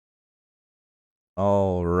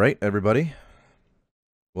All right, everybody.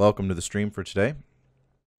 Welcome to the stream for today.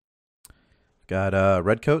 Got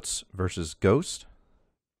Redcoats versus Ghost,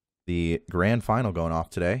 the grand final going off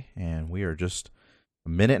today, and we are just a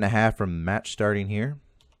minute and a half from match starting here.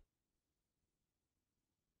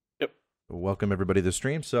 Yep. Welcome everybody to the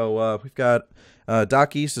stream. So we've got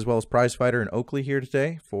Doc East as well as Prizefighter and Oakley here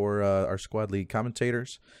today for our squad league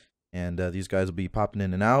commentators, and these guys will be popping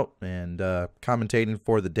in and out and commentating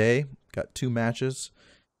for the day. Got 2 matches.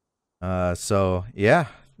 So yeah,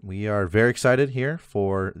 we are very excited here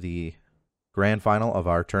for the grand final of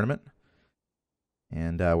our tournament.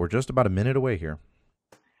 And we're just about a minute away here.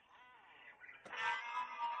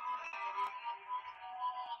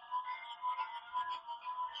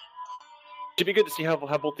 Should be good to see how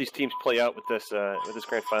both these teams play out with this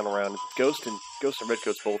grand final round. Ghost and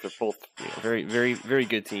Redcoats both very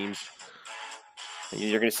good teams.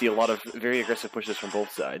 You're going to see a lot of very aggressive pushes from both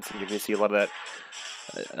sides, and you're going to see a lot of that.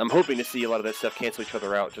 I'm hoping to see a lot of that stuff cancel each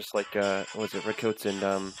other out, just like was it Redcoats and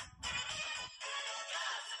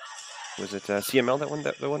was it CML that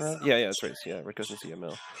one round? Yeah, that's right. Yeah, Redcoats and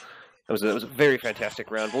CML. It was a very fantastic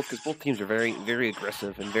round, because both teams are very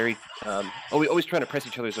aggressive and very always trying to press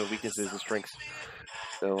each other's weaknesses and strengths.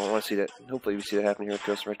 So I want to see that. Hopefully, we see that happen here with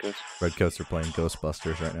Ghost and Redcoats. Redcoats are playing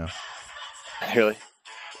Ghostbusters right now. Really?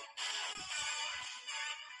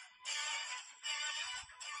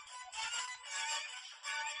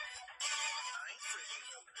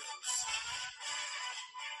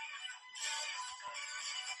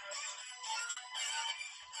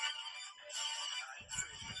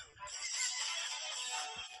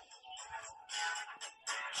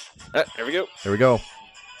 There we go. There we go.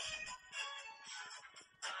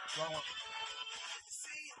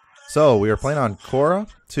 So we are playing on Chora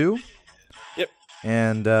 2. Yep.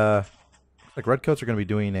 And like Redcoats are going to be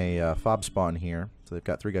doing a fob spawn here. So they've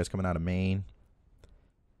got 3 guys coming out of main.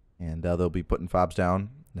 And they'll be putting fobs down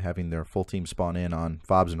and having their full team spawn in on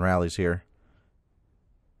fobs and rallies here.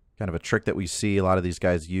 Kind of a trick that we see a lot of these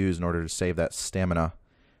guys use in order to save that stamina,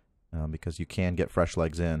 because you can get fresh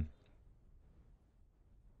legs in.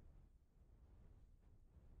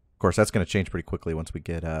 Of course, that's going to change pretty quickly once we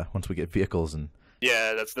get vehicles and.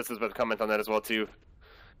 Yeah, that's about to comment on that as well too. You're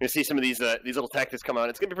gonna see some of these little tactics come out.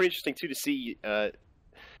 It's gonna be pretty interesting too to see the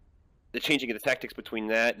changing of the tactics between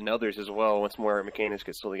that and others as well. Once more mechanics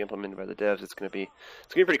get slowly implemented by the devs, it's gonna be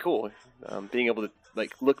pretty cool. Being able to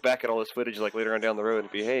look back at all this footage later on down the road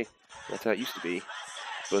and be, hey, that's how it used to be.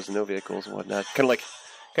 Supposed to no vehicles and whatnot. Kind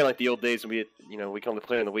of like the old days when we could only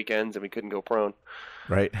play on the weekends and we couldn't go prone.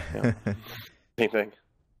 Right. Same thing.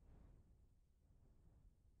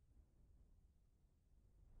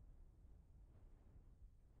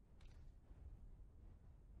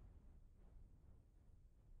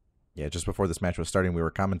 Yeah, just before this match was starting, we were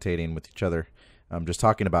commentating with each other, just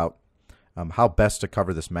talking about how best to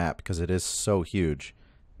cover this map because it is so huge,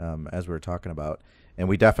 as we were talking about. And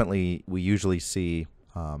we usually see,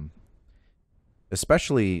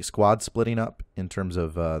 especially squads splitting up in terms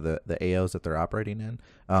of the AOs that they're operating in,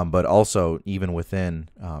 but also even within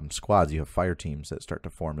squads, you have fire teams that start to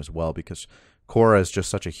form as well because Chora is just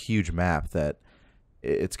such a huge map that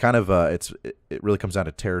it's kind of it really comes down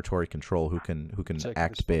to territory control, who can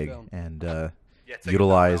act big and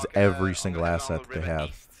utilize every single asset that they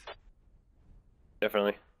have.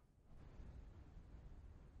 Definitely.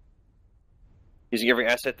 Using every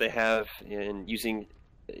asset they have and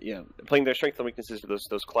playing their strengths and weaknesses to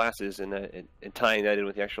those classes and tying that in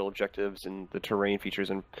with the actual objectives and the terrain features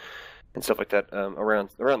and stuff like that around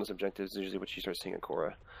those objectives is usually what you start seeing in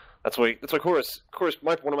Chora. That's why Chora's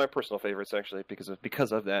one of my personal favorites actually because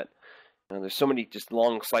of that. There's so many just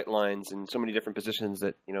long sight lines and so many different positions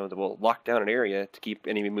that that will lock down an area to keep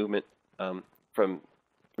enemy movement from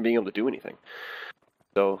being able to do anything.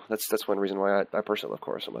 So that's one reason why I personally love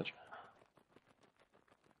Chora so much.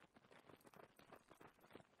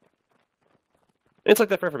 And it's like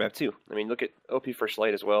that for every map too. I mean, look at OP First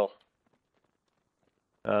Light as well.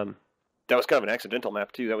 That was kind of an accidental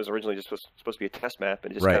map too. That was originally just supposed to be a test map,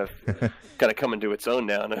 and it just kind of come into its own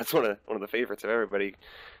now. And that's one of the favorites of everybody.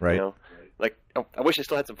 Right. I wish I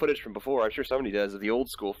still had some footage from before. I'm sure somebody does of the old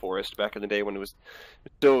school forest back in the day when it was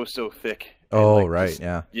so thick. Oh, right,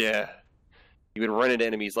 yeah. Yeah. You would run into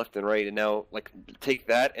enemies left and right, and now take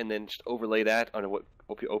that and then just overlay that on what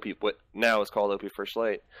now is called OP First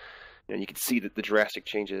Light. You can see the drastic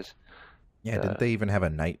changes. Yeah, didn't they even have a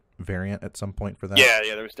night variant at some point for that? Yeah,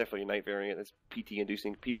 there was definitely a night variant. That's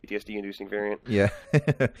PTSD-inducing variant. Yeah.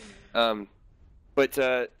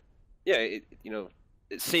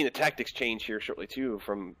 Seeing the tactics change here shortly too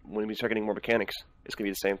from when we start getting more mechanics, it's gonna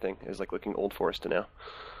be the same thing as looking Old Forest to now.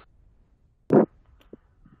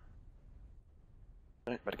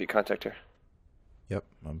 Alright, about to get contact here. Yep,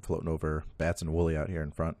 I'm floating over Bats and Wooly out here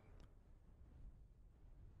in front.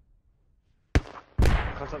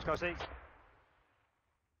 Contact Scotty.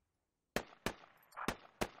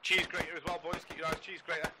 Cheese grater as well, boys. Keep your eyes cheese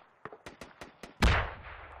grater.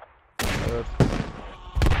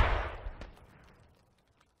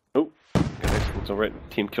 Oh, it's all right.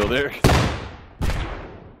 Team kill there.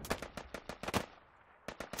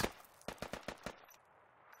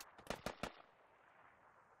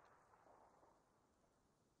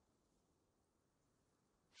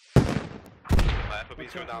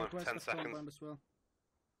 FOB's going down in 10 seconds. Well.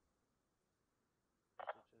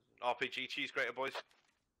 RPG cheese grater, boys.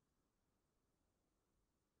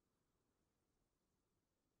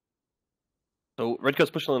 So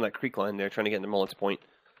redcoats pushing along that creek line there, trying to get into Mullet's Point.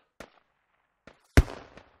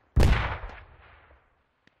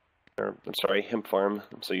 Or, I'm sorry, hemp farm.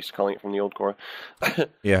 I'm so used to calling it from the old Chora.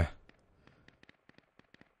 Yeah.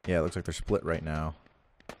 Yeah, it looks like they're split right now.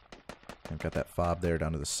 I've got that fob there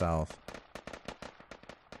down to the south.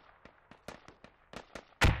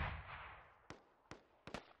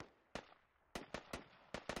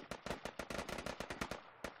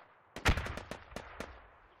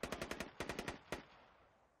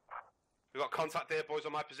 We've got contact there, boys,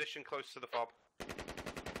 on my position, close to the fob.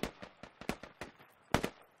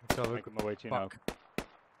 Making my way to you now.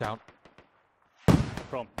 Down.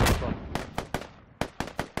 From.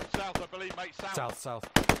 South, I believe, mate. South. South.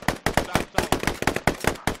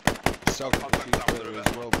 South of the creek clear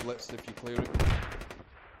as well, blitzed if you clear it.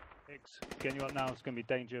 X, getting you up now. It's going to be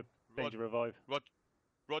danger revive.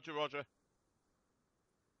 Roger.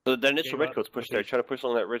 So the initial Yeah, redcoats push okay. there, try to push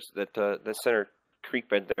along that ridge, that center creek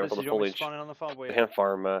bed there with all the foliage. Spawning on the fob, The hemp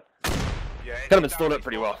farm, Yeah, kind of been slowed up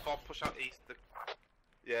pretty well. Fob, push out east.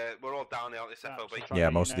 Yeah, we're all down now at this FOB. Yeah,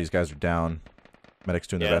 most of these guys are down. Medics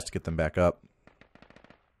doing their best to get them back up.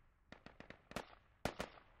 Kind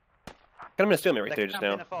of in a stalemate right there just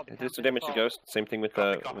now. camping the fob, Did some camping damage the to fob. Ghost. Same thing with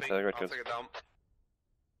Copy. redcoats. I'll take it down.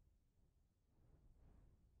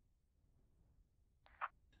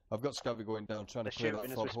 I've got Scabby going down, trying to They're clear that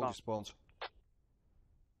shooting as fob, we hold your spawn. spawns.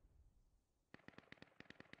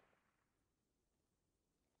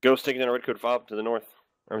 Ghost taking in a redcoat fob to the north.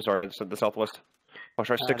 I'm sorry, the southwest. Watch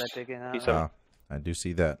our six. He's I do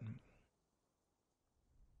see that.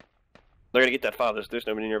 They're gonna get that fob. There's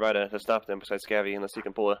nobody nearby to stop them besides Scavvy unless he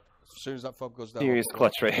can pull a As soon as that fob goes down... serious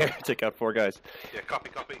clutch right here. Take out 4 guys. Yeah, copy.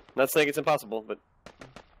 Not saying it's impossible, but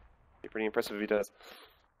it'd be pretty impressive if he does.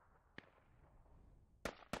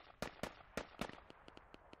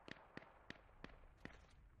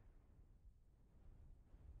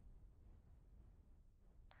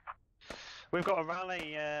 We've got a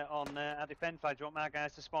rally on our defend flag. Do you want my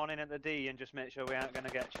guys to spawn in at the D and just make sure we aren't going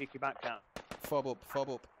to get cheeky back count? Fob up.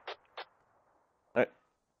 Alright.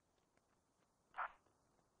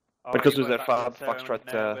 Or Because you there's work that backwards fob,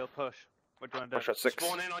 there and, Foxtrot, we'll push. What do you want to do? Foxtrot 6.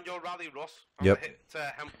 Spawn in on your rally, Ross. I'm Yep. gonna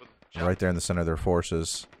hit hemp with Right there in the center of their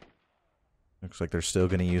forces. Looks like they're still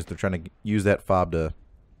going to use... They're trying to use that fob to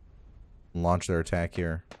launch their attack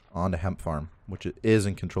here onto Hemp Farm, which is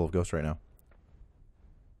in control of Ghost right now.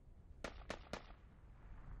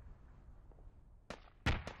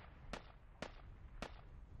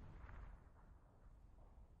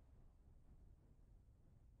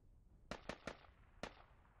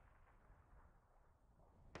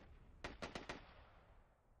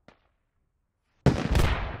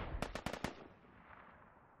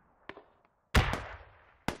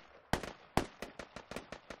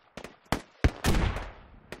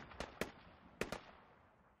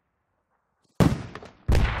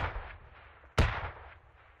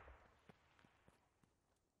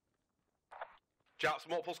 Japs,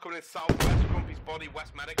 multiples coming in southwest. Grumpy's body,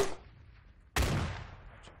 west medic.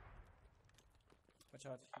 Watch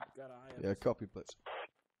out, you got an eye on Yeah, this. copy, blitz.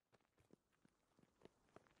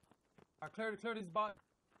 Clear these bots.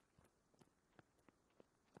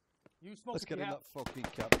 You smoke Let's if get you in have. that fucking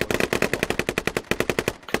cap, boys.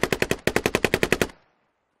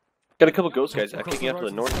 Got a couple ghost guys Across kicking the out to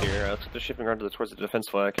the roads north and stuff. here. They're shifting around towards the defense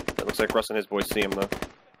flag. That looks like Russ and his boys see him though.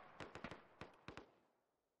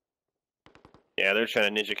 Yeah, they're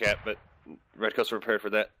trying to ninja cap, but redcoats are prepared for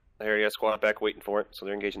that. They already got squad back waiting for it, so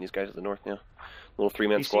they're engaging these guys at the north now. Little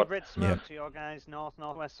 3-man You squad. see red smoke to your guys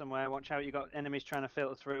northwest somewhere. Watch out, you got enemies trying to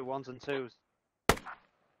filter through 1s and 2s.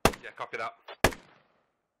 Yeah, copy that.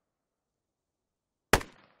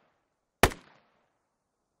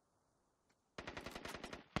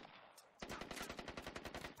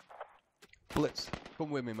 Blitz, come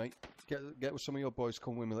with me, mate. Get with some of your boys,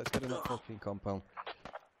 come with me. Let's get in that fucking compound.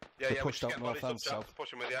 Yeah, They we pushed should out get north bodies and up, Japs. south.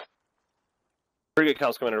 Pushing with you. Pretty good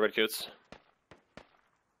cows coming out of redcoats.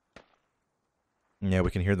 Yeah,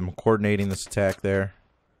 we can hear them coordinating this attack there.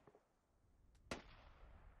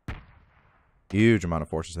 Huge amount of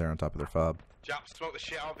forces there on top of their fob. Jap, smoke the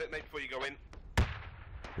shit out of it, mate, before you go in.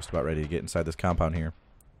 Just about ready to get inside this compound here.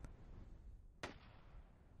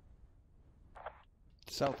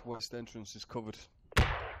 Southwest entrance is covered.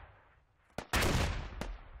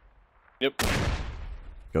 Yep.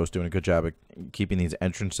 Ghost doing a good job of keeping these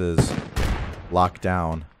entrances locked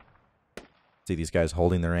down. See these guys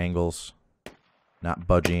holding their angles, not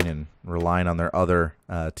budging, and relying on their other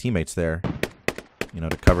teammates there, you know,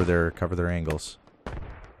 to cover their angles.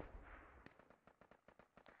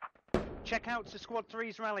 Check out to Squad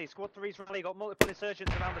 3's rally. Squad 3's rally got multiple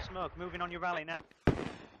insurgents around the smoke. Moving on your rally now.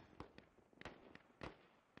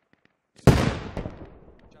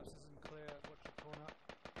 Chaps isn't clear. Watch your corner.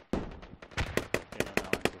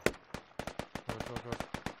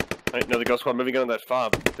 Alright, another ghost squad moving on that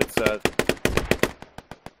fob. That's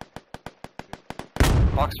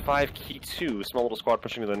Box 5 Key 2, small little squad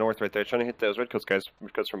pushing to the north right there, trying to hit those redcoats guys,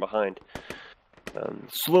 redcoats from behind.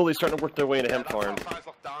 Slowly starting to work their way into hemp farm. Side's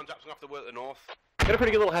locked down, Jap's gonna have to work the north. Got a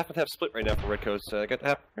pretty good little half and half split right now for redcoats. Got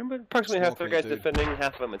half, approximately half their guys defending,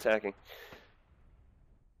 half of them attacking.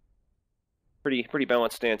 Pretty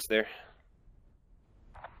balanced stance there.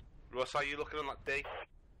 Russ, how are you looking on that day?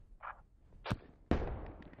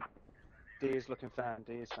 D is looking fine.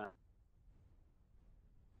 D is fine.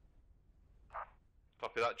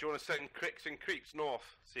 Copy that. Do you want to send cricks and creeps north?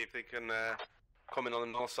 See if they can come in on the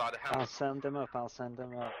north side of I'll house. send them up. I'll send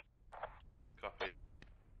them up. Copy.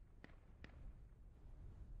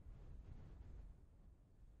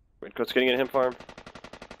 Redcoats getting in hemp farm.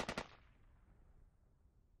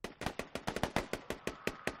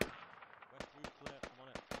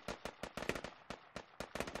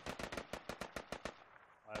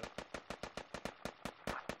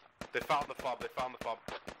 They found the fob, they found the fob.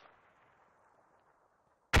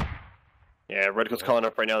 Yeah, Redcoats calling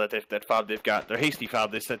up right now that that fob they've got, their hasty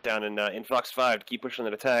fob they set down in Fox 5 to keep pushing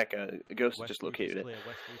that attack. Ghost has just located it.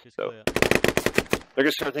 So they're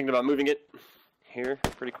gonna start thinking about moving it here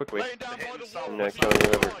pretty quickly. And killing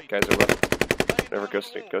whoever guys are left. Whatever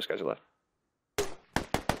ghost guys are left.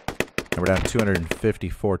 And we're down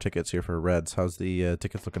 254 tickets here for Reds. How's the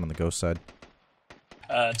tickets looking on the Ghost side?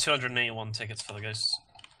 281 tickets for the Ghosts.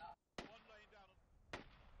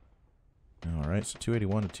 Alright, so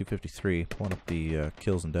 281 to 253. Pulling up the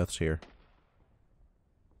kills and deaths here.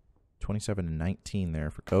 27 to 19 there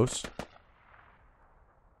for Ghosts.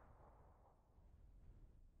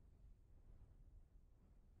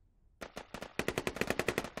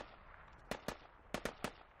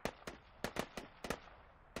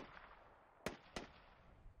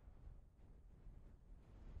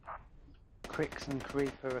 Cricks and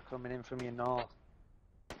Creeper are coming in from your north.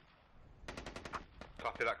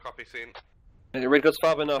 Copy that, copy scene. And Redcoats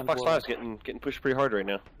fob and Fox 5 is getting pushed pretty hard right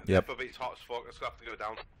now. Yep. The FOB's hot as fuck, it's gonna have to go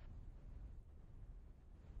down.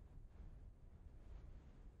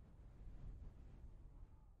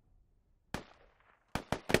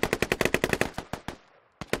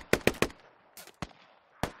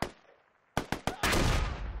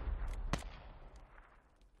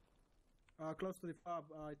 Close to the fob,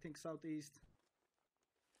 I think southeast.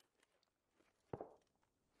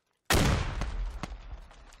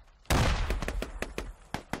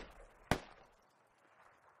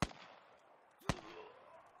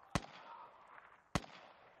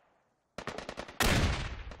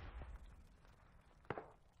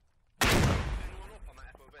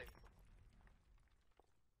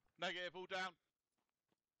 Negative, all down.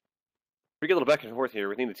 We get a little back and forth here.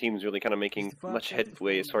 We think the team's really kind of making much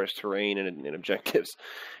headway as far as terrain and objectives.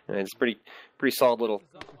 And it's pretty solid little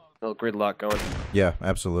gridlock going. Yeah,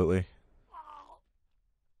 absolutely.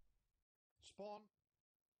 Spawn.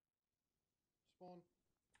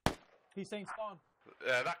 He's saying spawn.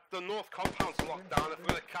 The north compound's locked down. If we're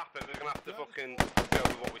gonna cap it, we're gonna have to fucking go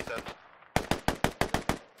with what we said.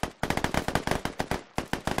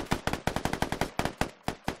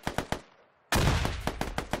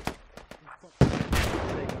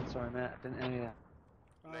 Sorry, mate. I didn't hear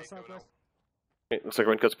you. Southwest. It looks like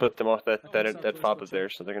Redcoats put them off that fob up there,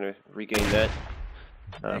 so they're going to regain that.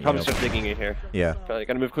 Probably start digging it here. Yeah. Got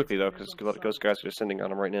to move quickly though, because a lot of ghost guys are just sending on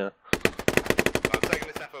them right now. I'm taking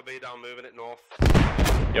this FOB down, moving it north.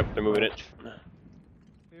 Yep, they're moving it.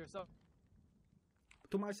 Here, so.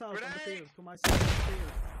 To my south, on the field. To my south, on the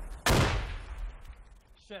field.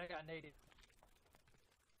 Shit, I got naded.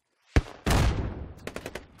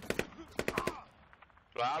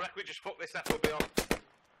 Right, I reckon we just fuck this FOB on.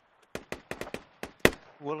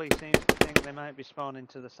 Wooly seems to think they might be spawning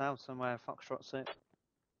to the south somewhere. Foxtrot 6.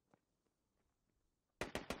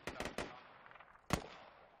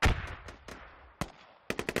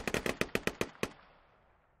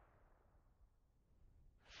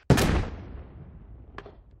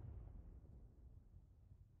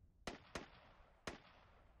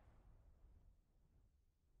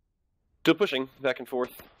 Still pushing back and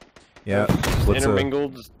forth. Yeah.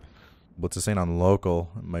 Intermingled. What's it saying on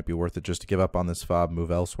local? It might be worth it just to give up on this fob,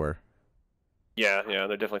 move elsewhere. Yeah, they're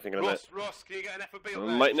definitely thinking of that. Ross, can you get an FOB up there?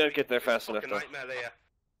 Might not get there fast enough, though. Nightmare there.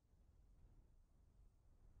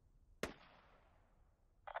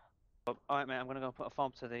 Oh, alright, mate, I'm going to go put a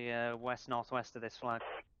fob to the west-northwest of this flag.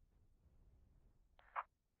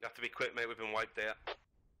 You have to be quick, mate. We've been wiped there.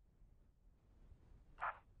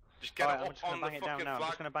 Just get Alright, it I'm up just going on to the bang it down fucking now. I'm flag.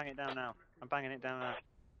 just going to bang it down now. I'm banging it down now.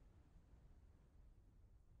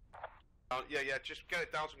 Yeah, just get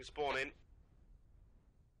it down so we can spawn in.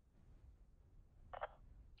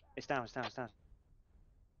 It's down, it's down, it's down.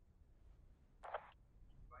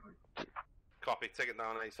 Copy, take it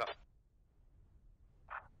down ASAP.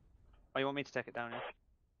 Oh, you want me to take it down, yeah?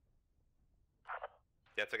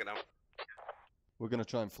 Yeah, take it down. We're going to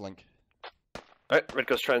try and flank. Alright,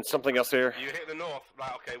 Redcoat's trying something else here. You hit the north.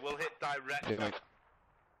 Right, okay, we'll hit direct. Yeah, mate.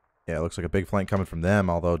 Yeah, it looks like a big flank coming from them,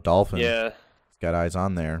 although Dolphin Yeah. got eyes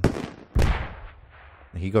on there.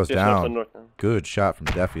 He goes Just north down. of Good shot from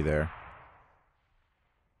Deffy there.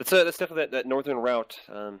 That's definitely that northern route.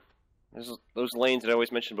 There's those lanes that I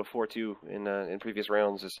always mentioned before too in previous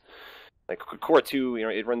rounds is like Chora 2. You know,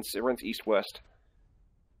 it runs east-west,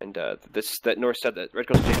 and that north side that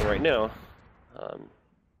Redcoat's taking right now,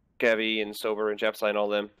 Gavi and Sober and Japsai and all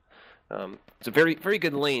them. It's a very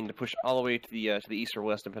good lane to push all the way to the east or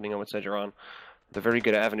west, depending on what side you're on. It's a very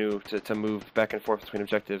good avenue to move back and forth between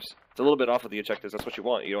objectives. It's a little bit off of the objectives. That's what you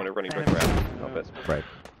want. You don't want to run around. Right.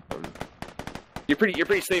 You're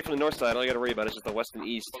pretty safe on the north side. All you got to worry about is just the west and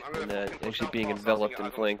east, and actually being enveloped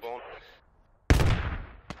and flanked.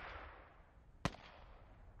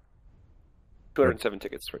 207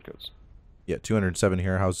 tickets, Redcoats. Yeah, 207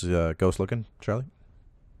 here. How's Ghost looking, Charlie?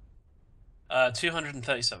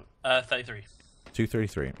 237. 33.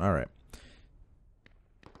 233. All right.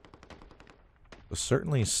 So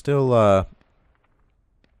certainly still,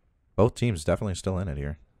 both teams definitely still in it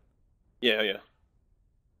here. Yeah.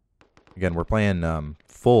 Again, we're playing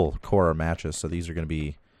full Chora matches, so these are going to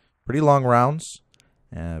be pretty long rounds,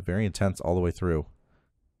 very intense all the way through.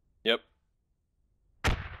 Yep.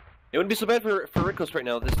 It wouldn't be so bad for Redcoats right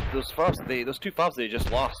now. Those two fobs they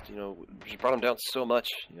just lost, just brought them down so much.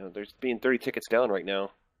 There's being 30 tickets down right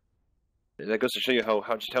now. That goes to show you how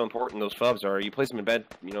important those fobs are. You place them in bad,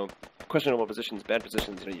 questionable positions, bad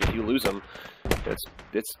positions. If you lose them,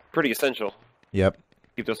 it's pretty essential. Yep.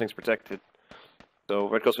 Keep those things protected. So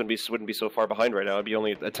Redcoats wouldn't be so far behind right now. It'd be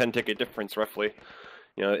only a 10 ticket difference roughly.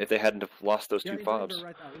 If they hadn't have lost those two fobs.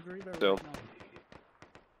 So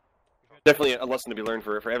definitely a lesson to be learned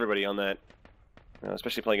for everybody on that.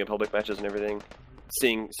 Especially playing in public matches and everything.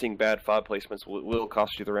 Seeing bad fob placements will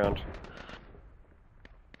cost you the round.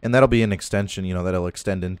 And that'll be an extension, that'll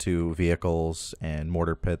extend into vehicles and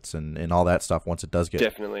mortar pits and all that stuff once it does get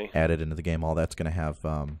definitely added into the game. All that's going to have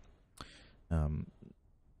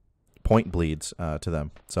point bleeds to them.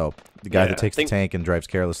 So the guy that takes the tank and drives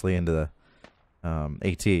carelessly into the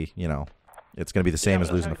AT, it's going to be the same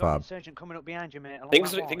as losing a fob. Coming up behind you, mate.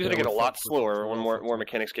 Things are going to get a lot slower when more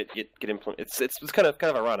mechanics get implemented. It's kind of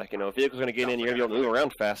ironic, Vehicles are going to get in, you're going to be able to move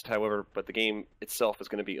around fast, however, but the game itself is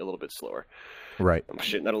going to be a little bit slower. Right.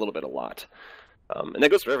 Shit, not a little bit, a lot. And that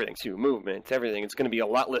goes for everything too. Movement, everything. It's going to be a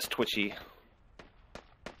lot less twitchy.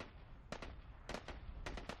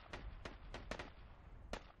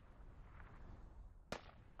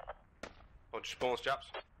 Bunch of spawns, chaps.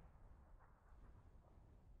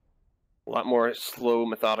 A lot more slow,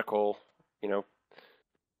 methodical,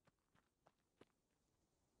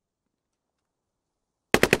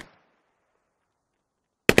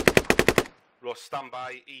 Ross, stand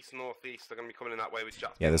by, east, northeast. They're going to be coming in that way with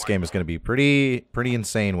jets. Yeah, this game is going to be pretty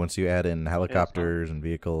insane once you add in helicopters and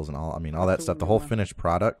vehicles and all. I mean, all that stuff. The whole finished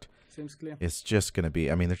product is just going to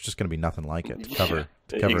be. I mean, there's just going to be nothing like it to cover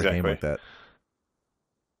exactly. a game like that.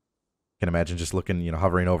 Can imagine just looking,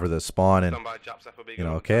 hovering over the spawn and,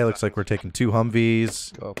 okay, looks like we're taking 2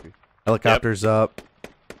 Humvees, helicopters up,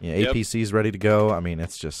 APC's ready to go. I mean,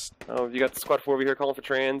 it's just. Oh, you got the squad 4 over here calling for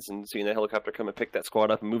trans, and seeing the helicopter come and pick that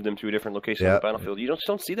squad up and move them to a different location on the battlefield. You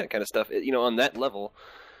don't see that kind of stuff, on that level.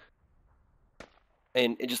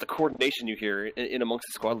 And just the coordination you hear in amongst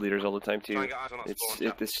the squad leaders all the time too. It's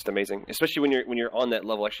just amazing, especially when you're on that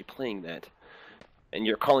level actually playing that. And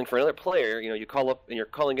you're calling for another player, you call up and you're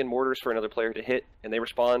calling in mortars for another player to hit, and they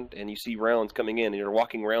respond, and you see rounds coming in, and you're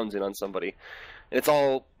walking rounds in on somebody, and it's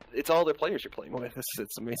all their players you're playing with.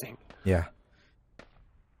 It's amazing. Yeah.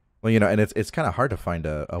 Well, and it's kind of hard to find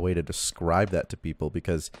a way to describe that to people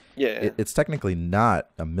because it's technically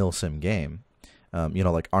not a milsim game,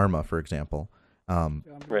 like Arma, for example.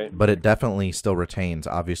 Right. But it definitely still retains,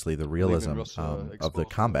 obviously, the Leaving realism Russ, of the exposed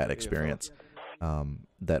combat to the experience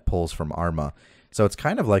that pulls from Arma. So it's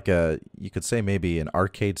kind of like you could say maybe an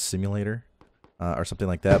arcade simulator or something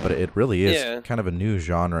like that, but it really is kind of a new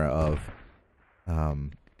genre of,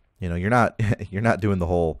 you're not doing the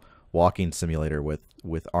whole walking simulator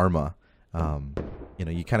with Arma.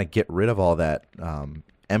 You kind of get rid of all that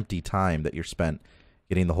empty time that you're spent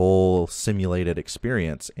getting the whole simulated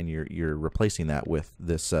experience, and you're replacing that with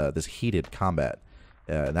this heated combat.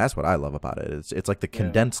 And that's what I love about it. It's like the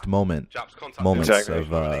condensed moments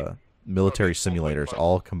of military simulators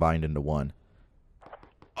all combined into one.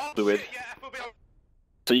 Fluid.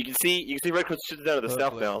 So you can see redcoats shifted down to the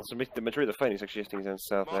south now. So the majority of the fighting is actually shifting down to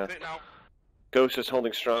the south now. Ghost is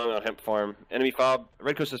holding strong on hemp farm. Enemy fob.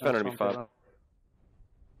 Redcoats has found enemy fob.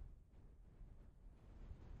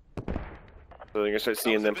 So you're gonna start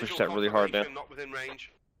seeing them push that really hard now. Not within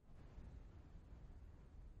range.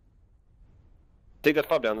 Take that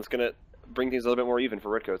fob down. That's gonna bring things a little bit more even for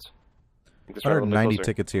redcoats. 190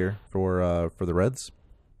 tickets here for the Reds.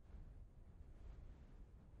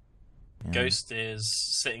 Yeah. Ghost is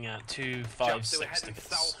sitting at 256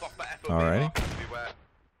 tickets. Alrighty.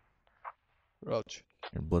 Rog.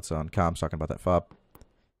 Your Blitz on comms talking about that fob.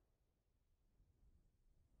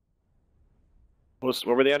 What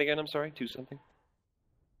were they at again? I'm sorry, 2 something.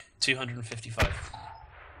 255.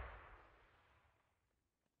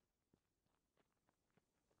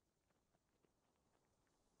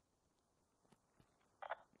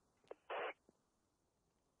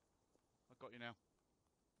 I've got you now.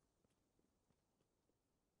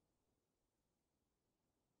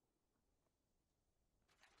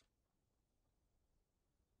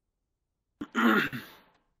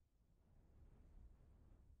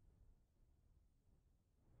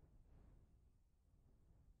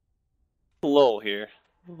 Lull here.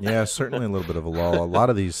 Yeah, certainly a little bit of a lull. A lot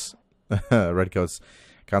of these redcoats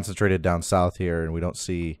concentrated down south here, and we don't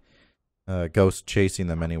see Ghost chasing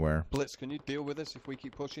them anywhere. Blitz, can you deal with this if we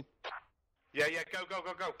keep pushing? Yeah, go.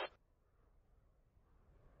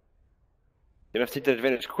 You have to take that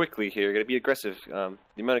advantage quickly here. You're gonna be aggressive. The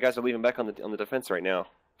amount of guys are leaving back on the defense right now.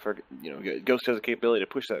 For Ghost has the capability to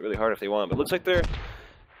push that really hard if they want. But it looks like they're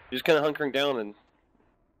just kind of hunkering down and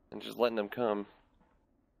just letting them come.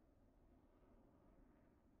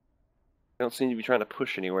 They don't seem to be trying to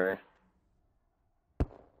push anywhere.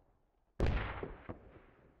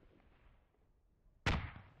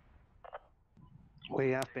 We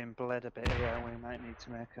have been bled a bit here. We might need to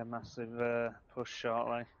make a massive push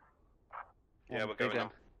shortly. Yeah, we're going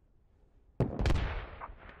now.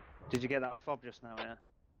 Did you get that fob just now, yeah?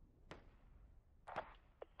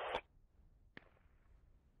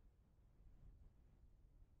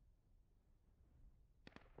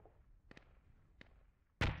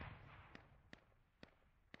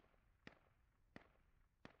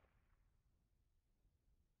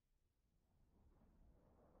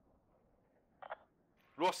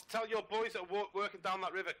 Ross, tell your boys that are working down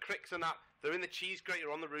that river, Cricks and that, they're in the cheese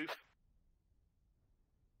grater on the roof.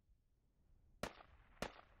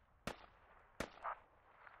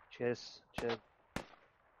 Cheers. Dip's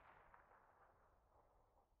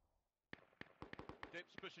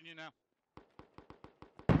pushing you now.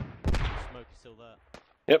 Smoke is still there.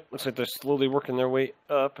 Yep, looks like they're slowly working their way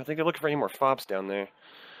up. I think they're looking for any more fobs down there.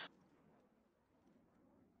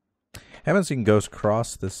 Haven't seen Ghost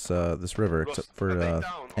cross this river except for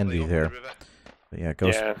Envy there. But yeah,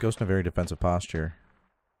 Ghost in a very defensive posture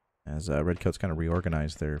as redcoats kind of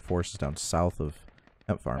reorganize their forces down south of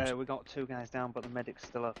hemp farms. We got 2 guys down, but the medic's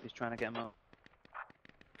still up. He's trying to get them up.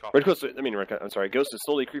 I'm sorry. Ghost is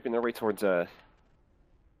slowly creeping their way towards the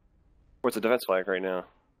defense flag right now.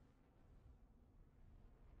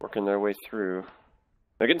 Working their way through.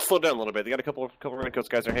 They're getting slowed down a little bit. They got a couple of redcoats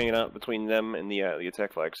guys are hanging out between them and the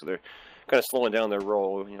attack flag, so they're kind of slowing down their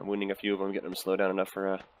roll. Wounding a few of them, getting them slowed down enough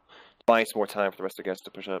for buying some more time for the rest of the guys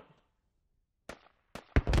to push up.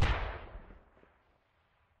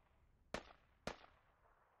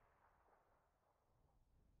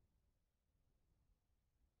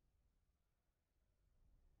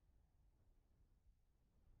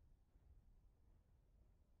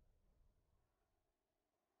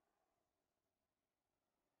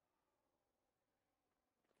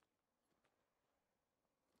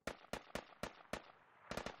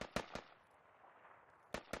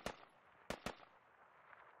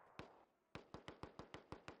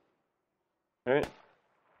 Alright.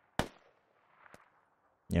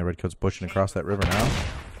 Yeah, redcoats pushing across that river now.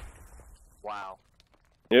 Wow.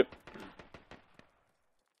 Yep.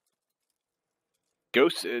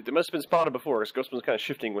 Ghost, they must have been spotted before, because Ghost was kind of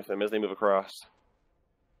shifting with them as they move across.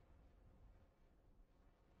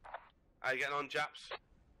 How you getting on, Japs?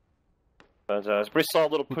 But it's a pretty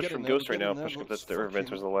solid little We're push getting from there, Ghost we're right now, getting there, pushing up looks the river fucking-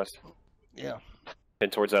 towards the west. Yeah.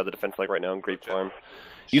 Heading towards the defense flag right now in Grape Farm.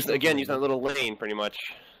 Using that little lane, pretty much.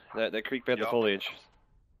 That creek bed, the foliage.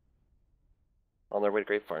 On their way to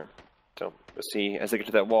Grape Farm. So, we'll see as they get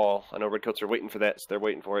to that wall. I know redcoats are waiting for that, so they're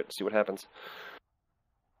waiting for it, see what happens.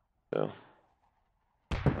 So.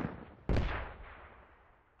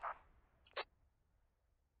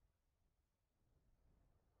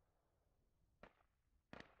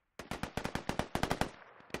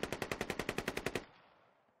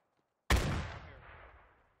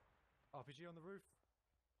 RPG on the roof.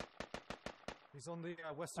 He's on the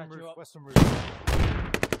western Patch you roof. up. Western roof.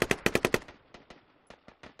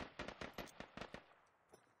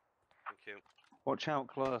 Thank you. Watch out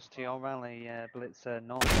close to your rally, Blitzer,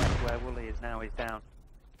 northwest where Wooly is now. He's down.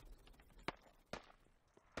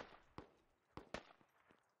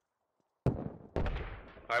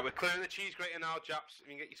 Alright, we're clearing the cheese grater now, Japs. You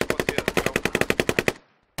can get your squad here.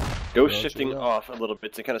 Ghost Yeah, shifting so, yeah. off a little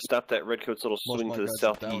bit to kind of stop that redcoat's little Most of swing my to the guys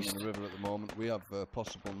are down southeast. on the river at the moment. We have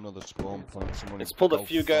possible another spawn point. Someone It's in pulled a Golf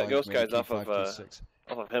few 5, ghost maybe guys off T5, of T6.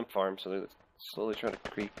 hemp farm, so they're slowly trying to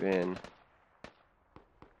creep in.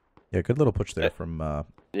 Yeah, good little push there from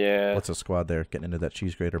Yeah. Blitz squad there, getting into that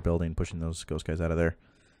cheese grater building, pushing those ghost guys out of there.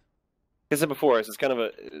 Like I said before, it's kind of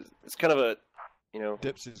a, you know,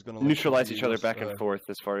 Dips is gonna neutralize each other back and forth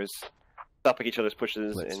as far as stopping each other's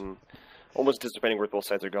pushes Blitz. and almost anticipating where both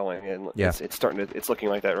sides are going. And Yeah. it's looking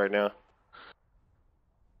like that right now.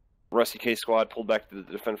 Rusty K squad pulled back to the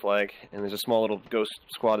defense flag, and there's a small little ghost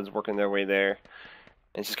squad that's working their way there.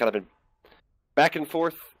 And it's just kind of been back and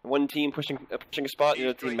forth. One team pushing a spot, the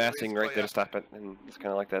other team massing right there to stop it, and it's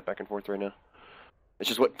kind of like that back and forth right now. It's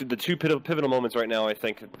just what the two pivotal moments right now. I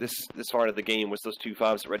think this far into the game was those 2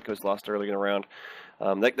 5s that redcoats lost early in the round.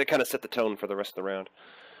 That kind of set the tone for the rest of the round.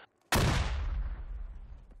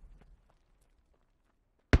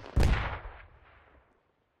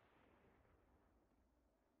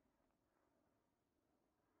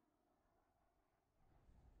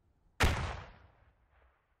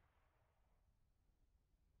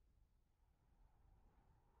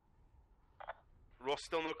 Ross,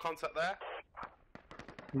 still no contact there?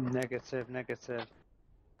 Negative. Right,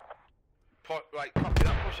 copy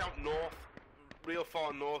that. Push out north. Real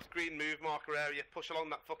far north. Green move marker area. Push along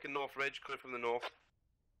that fucking north ridge coming from the north.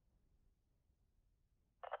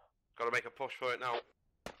 Gotta make a push for it now.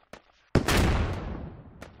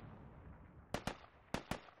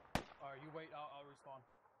 Alright, you wait. I'll respond.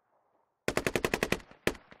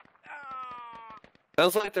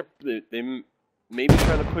 Sounds like they may be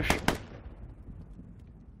trying to push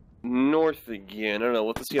north again. I don't know.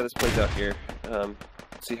 Let's see how this plays out here.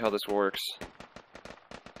 See how this works.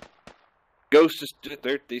 Ghosts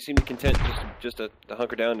they seem to content just to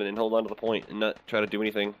hunker down and hold on to the point and not try to do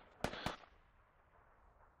anything.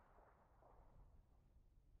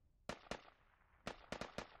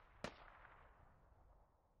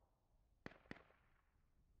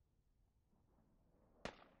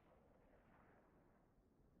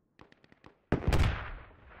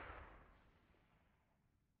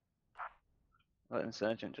 That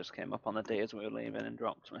insurgent just came up on the D as we were leaving and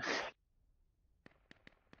dropped me.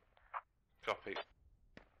 Copy.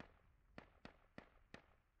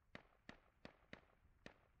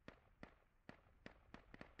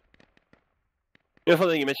 You know,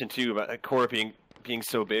 something you mentioned too about Chora being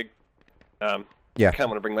so big. Yeah. I kind of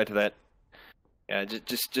want to bring light to that. Yeah,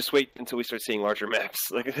 just wait until we start seeing larger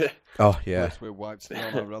maps. Like, Oh yeah. Yes, we're wiped still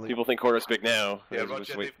on our rally. people think Chora's big now. Yeah, Just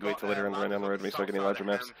Roger, wait they've till got, later on down the road when we start getting larger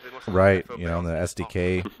maps. They must have Right, FOB you know, the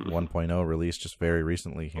SDK 1.0 release just very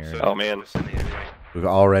recently here. Oh, man. We've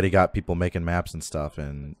already got people making maps and stuff,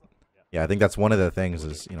 and yeah, I think that's one of the things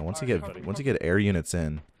is, you know, once you get air units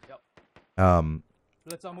in,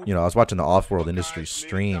 you know, I was watching the Off-World Industry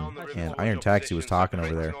stream, and Iron Taxi was talking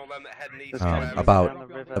over there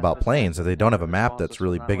about planes, that they don't have a map that's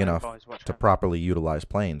really big enough to properly utilize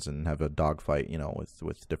planes and have a dogfight, you know,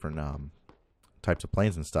 with different types of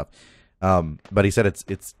planes and stuff. But he said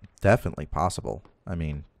it's definitely possible. I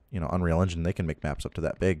mean, you know, Unreal Engine, they can make maps up to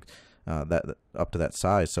that big, up to that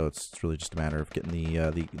size. So it's really just a matter of getting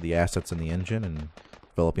the assets in the engine and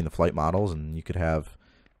developing the flight models, and you could have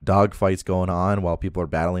dogfights going on while people are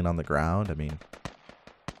battling on the ground. I mean,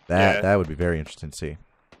 that would be very interesting to see.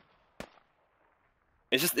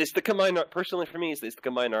 It's the combined, personally for me, it's the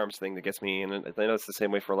combined arms thing that gets me, and I know it's the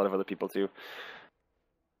same way for a lot of other people too.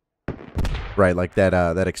 Right, like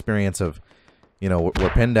that experience of, you know, we're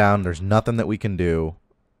pinned down, there's nothing that we can do,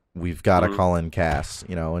 we've got to call in CAS,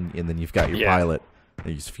 you know, and then you've got your pilot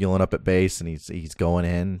He's fueling up at base, and he's going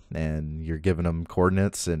in, and you're giving him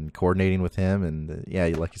coordinates and coordinating with him, and yeah,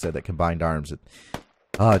 like you said, that combined arms, it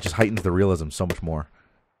just heightens the realism so much more.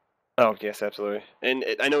 Oh yes, absolutely. And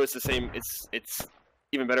I know it's the same. It's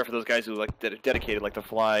even better for those guys who like that are dedicated, like to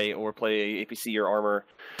fly or play APC or armor.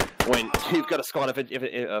 When you've got a squad of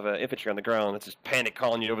infantry on the ground that's just panic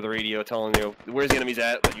calling you over the radio, telling you where's the enemy's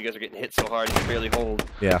at, but you guys are getting hit so hard you can barely hold.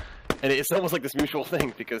 Yeah. And it's almost like this mutual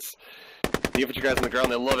thing, because the infantry guys on the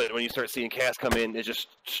ground, they love it when you start seeing CAS come in. It's just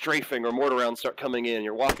strafing or mortar rounds start coming in.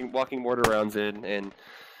 You're walking mortar rounds in, and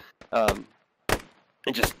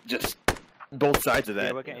just both sides of that.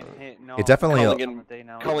 Yeah, we're getting hit. No, It definitely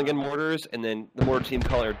calling in mortars, and then the mortar team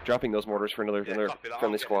dropping those mortars for another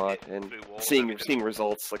friendly squad, and seeing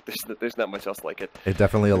results. Like there's not much else like it. It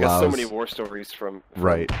definitely We've allows got so many war stories from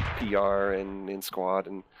PR and in squad,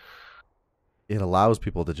 and it allows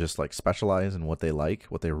people to just like specialize in what they like,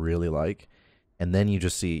 what they really like. And then you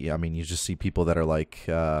just see, you just see people that are like,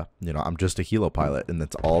 I'm just a helo pilot, and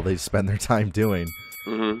that's all they spend their time doing.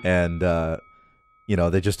 Mm-hmm. And,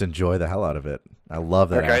 they just enjoy the hell out of it. I love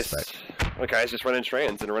that aspect. Guys just running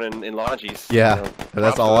strands and running in lodges. Yeah,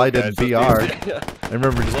 that's all I did in PR. Yeah. I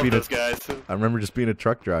remember just being a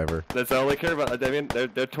truck driver. That's all they care about. I mean, they're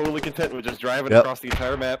totally content with just driving Yep. across the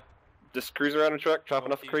entire map. Just cruise around a truck,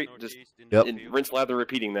 chopping off the crate, and rinse lather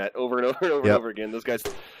repeating that over and over and over and over again. Those guys,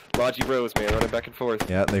 Logi bros, man, running back and forth.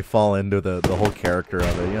 Yeah, and they fall into the whole character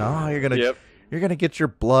of it. You're gonna get your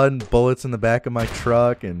blood and bullets in the back of my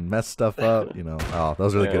truck and mess stuff up.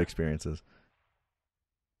 Those are the good experiences.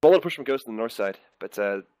 I want to push some ghosts to the north side, but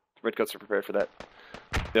redcoats are prepared for that.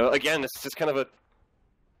 Again, it's just kind of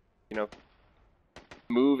a,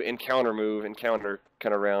 move and counter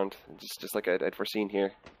kind of round, just like I'd foreseen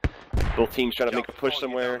here. Both teams trying to make a push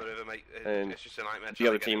somewhere, and the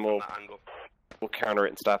other team will counter it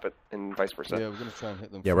and stop it, and vice versa. Yeah, we're going to try and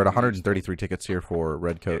hit them. Yeah, we're at 133 tickets here for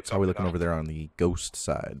Redcoats. How are we looking over there on the Ghost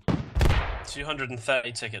side?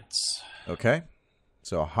 230 tickets. Okay.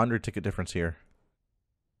 So 100 ticket difference here.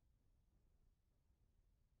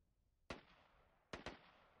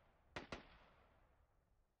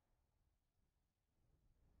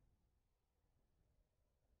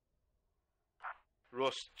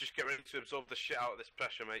 Russ, just get ready to absorb the shit out of this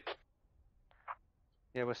pressure, mate.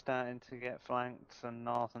 Yeah, we're starting to get flanked and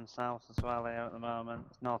north and south as well here at the moment.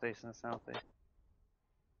 It's northeast and southeast.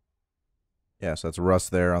 Yeah, so that's Russ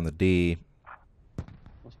there on the D.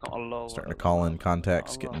 It's got a low. Starting to call in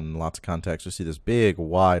contacts, getting lots of contacts. We see this big,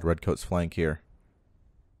 wide Redcoats flank here.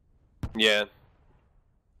 Yeah.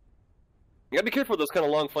 You gotta be careful with those kind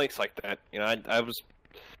of long flanks like that. I was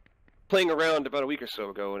playing around about a week or so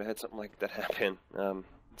ago, and I had something like that happen.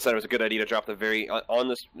 Decided it was a good idea to drop the very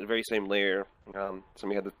same layer.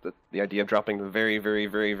 Somebody had the idea of dropping the very, very,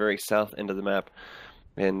 very, very south end of the map,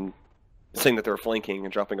 and saying that they were flanking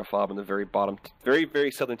and dropping a fob on the very bottom, very,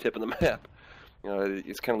 very southern tip of the map.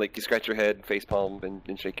 It's kind of like you scratch your head, facepalm,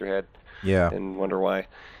 and shake your head, and wonder why.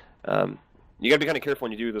 You gotta be kind of careful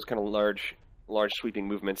when you do those kind of large sweeping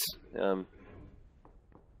movements.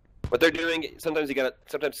 What they're doing, sometimes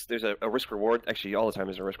there's a risk reward. Actually, all the time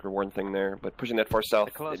there's a risk reward thing there. But pushing that far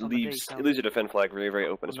south, it leaves your defend flag very, very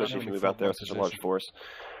open, especially if you move out there with such a large force.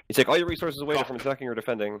 You take all your resources away from attacking or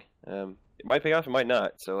defending. It might pay off, it might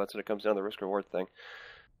not. So that's when it comes down to the risk reward thing.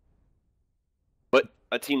 But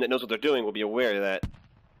a team that knows what they're doing will be aware of that,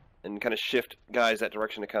 and kind of shift guys that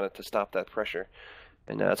direction to stop that pressure.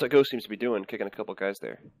 And that's what Ghost seems to be doing, kicking a couple guys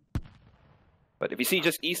there. But if you see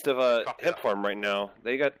just east of Hemp Farm right now,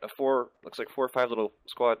 they got looks like 4 or 5 little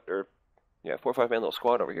squad, 4 or 5 man little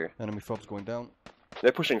squad over here. Enemy fob's going down.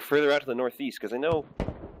 They're pushing further out to the northeast because I don't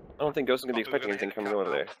think Ghost is going to be expecting anything coming over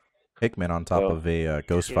there. Hickman on top of a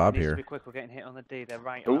Ghost fob here. Be quick, we're getting hit on the D. They're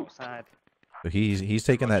right outside. So he's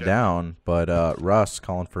taking that down, but Russ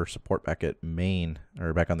calling for support back at main,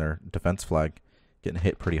 or back on their defense flag, getting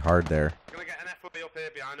hit pretty hard there. Gonna get an FOB up here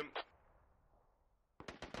behind him.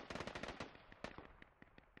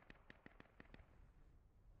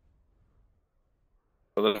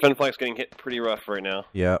 So the defense flag's getting hit pretty rough right now.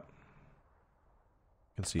 Yep.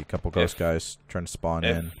 You can see a couple Ghost guys trying to spawn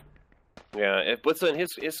in. Yeah, if Blitzer and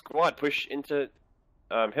his squad push into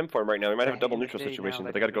Hemp Farm right now, we might have a double neutral situation,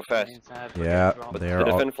 but they got to go fast. Yeah, but they are.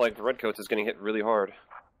 The defend flag for Redcoats is getting hit really hard.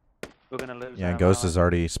 We're gonna lose. Yeah, and Ghost has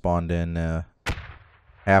already spawned in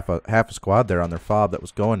half a squad there on their fob that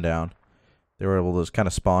was going down. They were able to just kind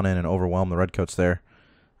of spawn in and overwhelm the Redcoats there.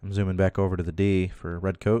 I'm zooming back over to the D for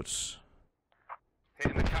Redcoats.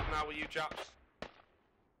 Hitting the cap now with you, chaps.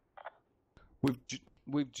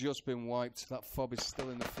 We've just been wiped. That fob is still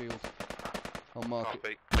in the field. I'll mark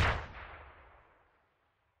it.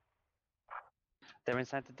 They're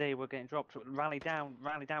inside the D. We're getting dropped. Rally down.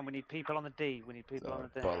 Rally down. We need people on the D. We need people on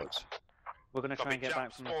the D. Bollocks. We're going to try and get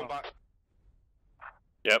back from the Spawn top. back.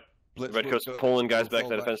 Yep. Blitz Redcoats will go- pulling guys will back to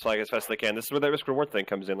the fall defense flag as fast as they can. This is where that risk reward thing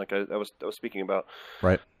comes in, like I was speaking about.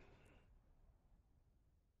 Right.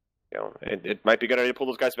 You know, it might be a good idea to pull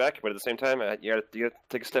those guys back, but at the same time, you gotta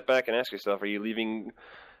take a step back and ask yourself: are you leaving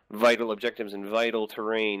vital objectives and vital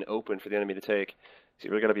terrain open for the enemy to take? So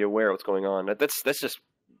you really got to be aware of what's going on. That's just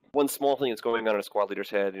one small thing that's going on in a squad leader's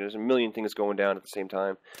head. There's a million things going down at the same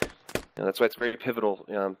time. And that's why it's very pivotal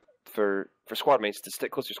for squad mates to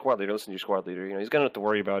stick close to your squad leader, listen to your squad leader. You know, he's got nothing to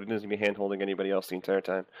worry about. He doesn't be hand-holding anybody else the entire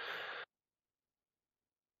time.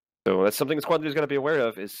 So that's something the squad leader's got to be aware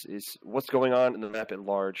of is what's going on in the map at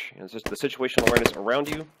large. You know, it's just the situational awareness around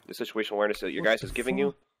you, the situational awareness that your guys is giving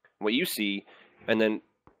you, what you see, and then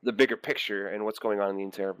the bigger picture and what's going on in the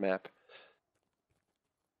entire map.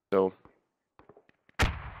 So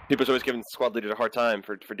people's always giving squad leaders a hard time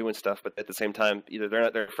for doing stuff, but at the same time, either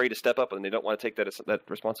they're afraid to step up and they don't want to take that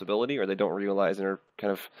responsibility, or they don't realize and are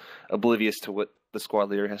kind of oblivious to what the squad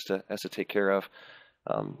leader has to take care of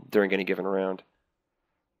during any given round.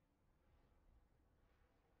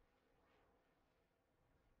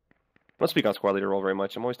 I don't speak on squad leader role very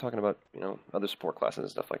much. I'm always talking about, you know, other support classes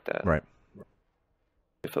and stuff like that. Right.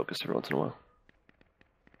 They focus every once in a while.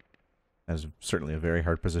 That's certainly a very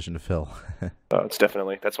hard position to fill. It's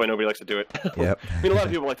definitely. That's why nobody likes to do it. Yep. I mean, a lot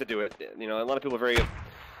of people like to do it. You know, a lot of people are very,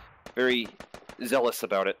 very zealous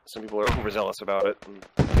about it. Some people are overzealous about it and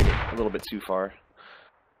take it a little bit too far.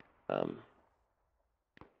 And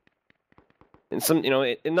some, you know,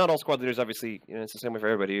 and not all squad leaders, obviously, you know, it's the same way for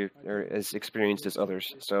everybody, are as experienced as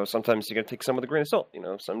others. So sometimes you got to take some with a grain of salt. You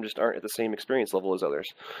know, some just aren't at the same experience level as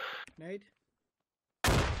others. Nate?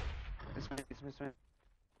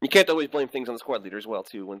 You can't always blame things on the squad leader as well,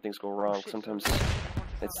 too, when things go wrong. Sometimes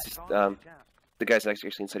it's just the guys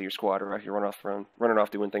actually inside of your squad are out here running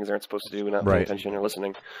off doing things they aren't supposed to do and not paying attention or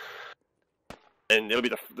listening. And it'll be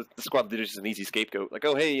the squad leader's just an easy scapegoat. Like,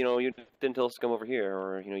 oh, hey, you know, you didn't tell us to come over here,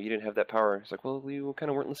 or, you know, you didn't have that power. It's like, well, we kind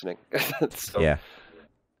of weren't listening. So, yeah.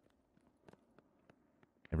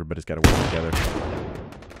 Everybody's got to work together.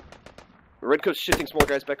 Redcoat's shifting small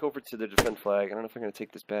guys back over to the defend flag. I don't know if I'm going to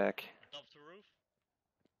take this back. Up to roof.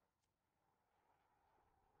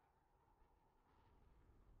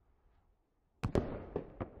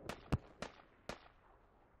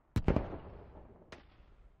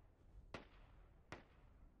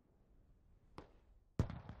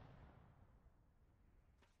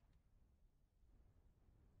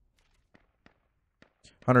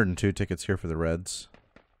 102 tickets here for the Reds.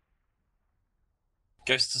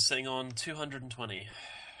 Ghosts are sitting on 220.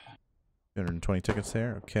 220 tickets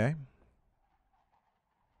there, okay.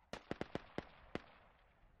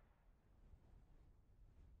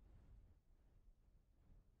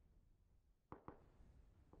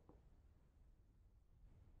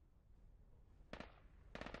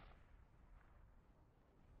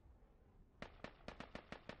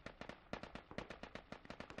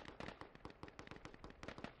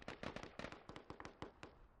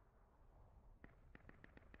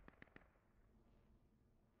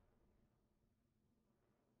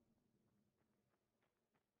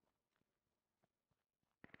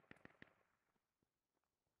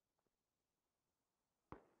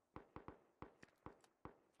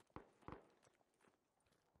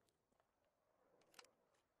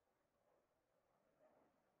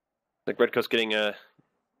 Like Redcoat's getting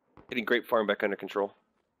Grape Farm back under control.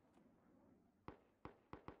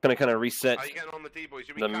 Gonna kind of reset How are you getting on the D, boys?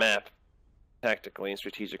 You the map tactically and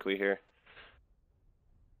strategically here.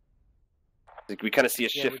 Like we kind of see a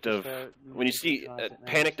shift of when you see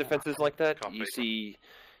panic defenses like that, you see,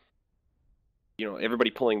 you know, everybody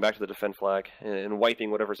pulling back to the defend flag and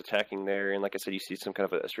wiping whatever's attacking there. And like I said, you see some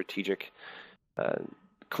kind of a strategic,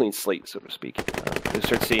 clean slate, so to speak. You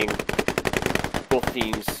start seeing both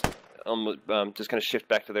teams just kind of shift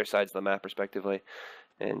back to their sides of the map respectively,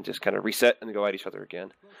 and just kind of reset and go at each other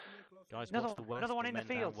again. Guys, Another one in the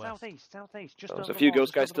field, southeast. Just There's a few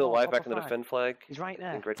ghost guys still alive back in the defend flag. He's right there.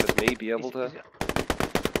 I think Redcoats may be able to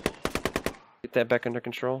get that back under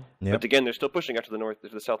control. Yep. But again, they're still pushing out to the north, to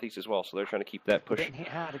the southeast as well, so they're trying to keep that push, Hit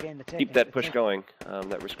hard again, keep that push going.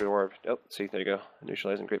 That risk reward. Oh, see, there you go.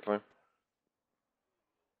 Neutralizing Grape Farm.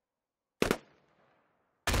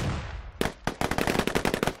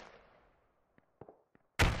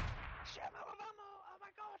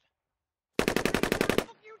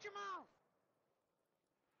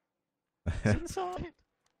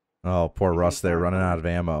 Oh, poor Russ there, running out of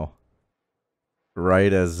ammo.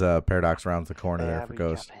 Right as Paradox rounds the corner there for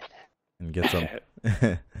Ghost and gets him.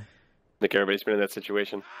 I think everybody's been in that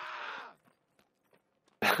situation.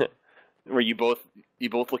 Where you both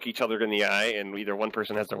look each other in the eye, and either one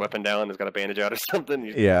person has their weapon down, has got a bandage out or something.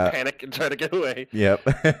 You Yeah. panic and try to get away. Yep.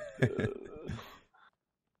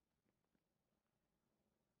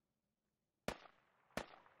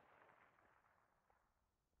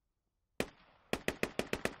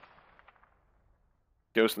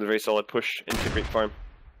 Ghost with a very solid push into Great Farm.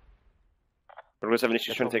 We're going to have an issue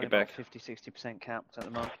They're trying to take it probably back. about 50-60% capped at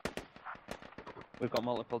the moment. We've got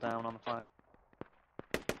multiple down on the flag.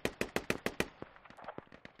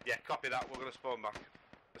 Yeah, copy that. We're going to spawn back.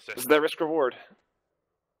 This Assist. is their risk reward.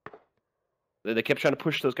 They kept trying to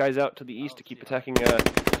push those guys out to the east to keep attacking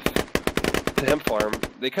the hemp farm.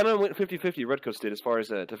 They kind of went 50-50, Redcoats did, as far as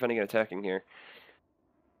defending and attacking here.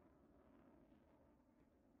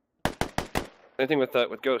 Same thing with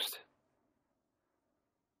Ghost.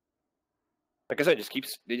 Like I said,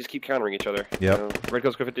 they just keep countering each other. Yep. You know,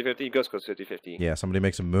 Redcoats go 50-50, Ghost goes 50-50. Yeah, somebody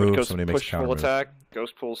makes a move, Redcoats somebody makes a push counter full move. attack,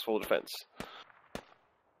 Ghost pulls full defense.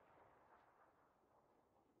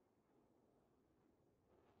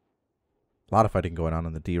 A lot of fighting going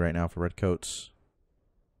on the D right now for Redcoats.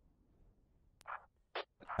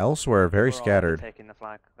 Elsewhere, very We're all scattered. taking the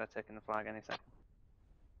flag. They're taking the flag any second.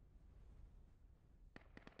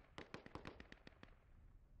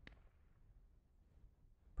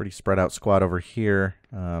 Pretty spread out squad over here,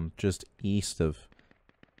 just east of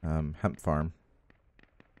hemp farm.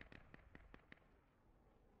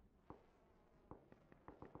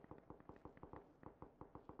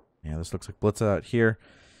 Yeah, this looks like blitz out here.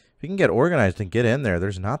 If you can get organized and get in there,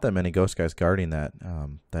 there's not that many ghost guys guarding that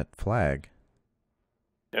that flag.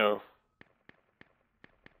 No.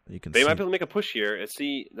 You can They see. might be able to make a push here.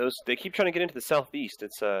 See, they keep trying to get into the southeast.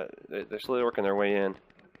 It's they're slowly working their way in.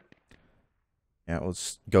 Yeah, well,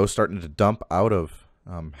 it's ghost starting to dump out of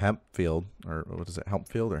hemp field, or what is it, hemp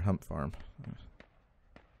field or hemp farm?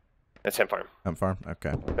 That's hemp farm. Hemp farm.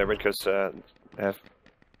 Okay. That Redcoats have.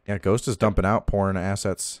 Yeah, ghost is dumping out, pouring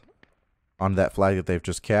assets on that flag that they've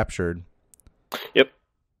just captured. Yep.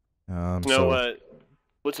 So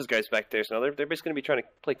Blitz's guys back there, so now they're basically going to be trying to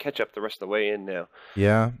play catch up the rest of the way in now.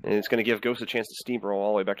 yeah, And it's going to give Ghost a chance to steamroll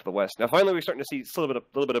all the way back to the west. Now, finally, we're starting to see a little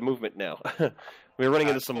bit of movement now. We were running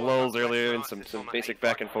into some lulls earlier and some basic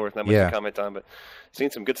back and forth, not much Yeah. to comment on, but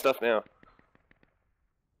seeing some good stuff now.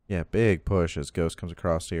 yeah, big push as ghost comes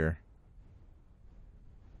across here.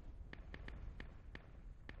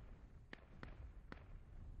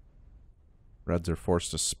 Reds are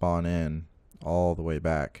forced to spawn in all the way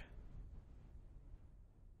back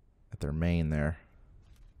at their main there.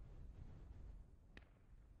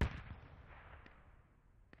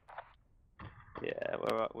 Yeah,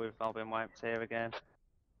 we've all been wiped here again.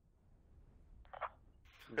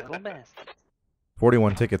 Little bastard.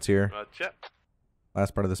 41 tickets here. Roger.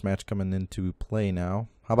 Last part of this match coming into play now.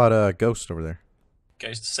 How about Ghost over there?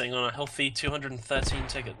 Ghost sitting on a healthy 213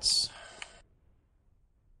 tickets.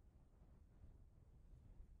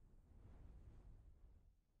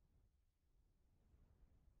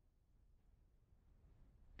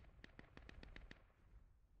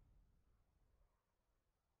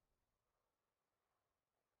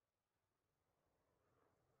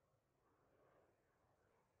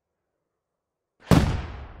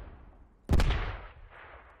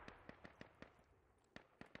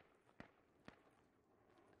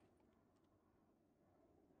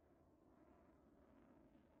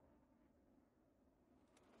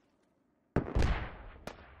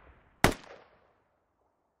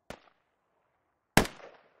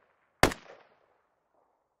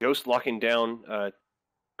 Ghost locking down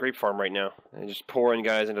Grape Farm right now. And just pouring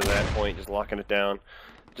guys into that point, just locking it down.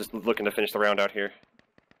 Just looking to finish the round out here.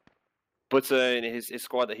 Blitza and his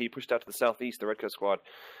squad that he pushed out to the southeast, the Redcoat squad.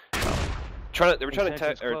 They were trying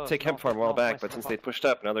to take Hemp Farm a while back, but since they pushed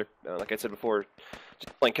up, now they're, like I said before,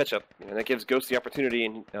 just playing catch up. And that gives Ghost the opportunity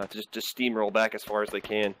and to just steamroll back as far as they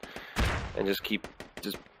can, and just keep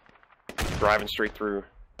driving straight through.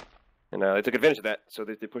 And they took advantage of that, so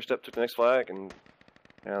they pushed up, took the next flag, and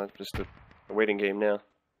it's just a waiting game now.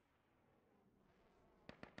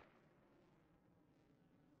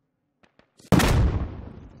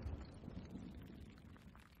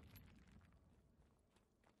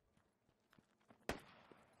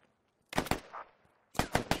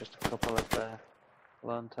 Just a couple of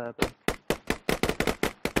lone turbo.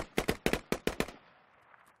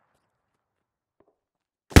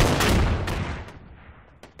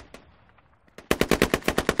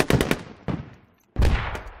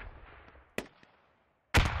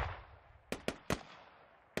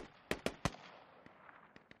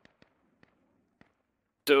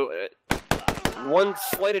 So, one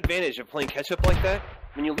slight advantage of playing catch-up like that,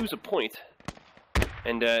 when you lose a point,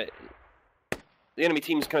 and the enemy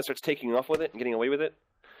team kind of starts taking off with it and getting away with it.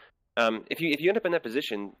 If you end up in that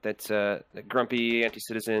position, that's Grumpy,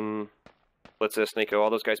 Anti-Citizen, Blitza, Snako, all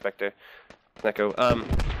those guys back there, Snako,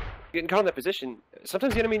 getting caught in that position,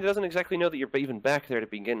 sometimes the enemy doesn't exactly know that you're even back there to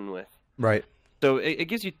begin with. Right. So it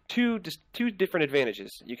gives you two different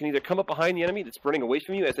advantages. You can either come up behind the enemy that's running away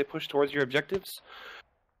from you as they push towards your objectives,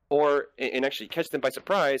 or and actually catch them by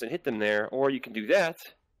surprise and hit them there, or you can do that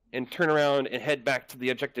and turn around and head back to the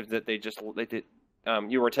objective that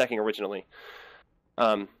you were attacking originally.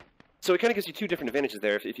 So it kind of gives you two different advantages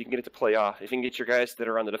there if you can get it to play off. If you can get your guys that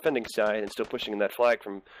are on the defending side and still pushing in that flag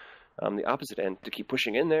from the opposite end to keep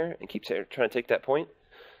pushing in there and keep trying to take that point.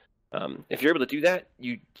 If you're able to do that,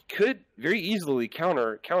 you could very easily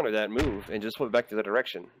counter that move and just flip it back to the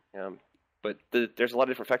direction. But there's a lot of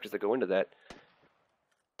different factors that go into that.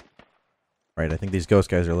 Right, I think these ghost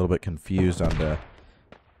guys are a little bit confused on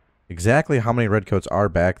exactly how many redcoats are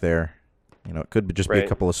back there. You know, it could just be a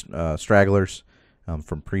couple of stragglers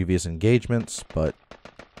from previous engagements, but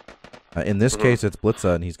in this case, it's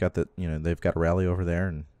Blitza, and he's got they've got a rally over there,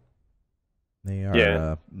 and they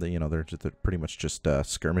are, they're pretty much just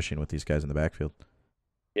skirmishing with these guys in the backfield.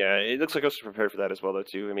 Yeah, it looks like Ghosts are prepared for that as well, though,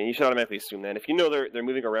 too. I mean, you should automatically assume that. If you know they're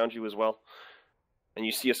moving around you as well, and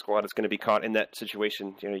you see a squad that's going to be caught in that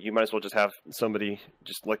situation, you might as well just have somebody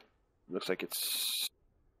just looks like it's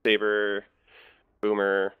Saber,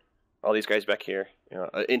 Boomer, all these guys back here,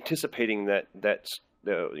 anticipating that's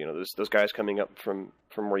those guys coming up from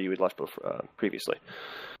where you had left previously.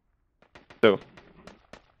 So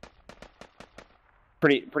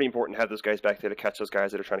pretty important to have those guys back there to catch those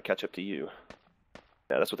guys that are trying to catch up to you.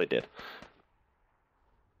 Yeah, that's what they did.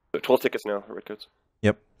 So 12 tickets now, redcoats.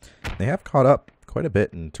 Yep, they have caught up quite a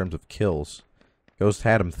bit in terms of kills. Ghost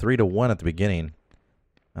had them 3-1 at the beginning.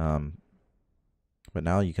 But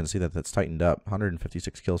now you can see that that's tightened up.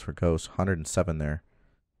 156 kills for Ghost, 107 there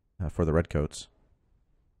for the redcoats.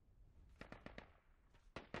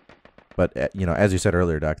 But, as you said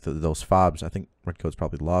earlier, Doc, those fobs, I think redcoats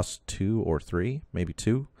probably lost 2 or 3, maybe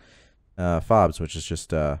 2 fobs, which is just,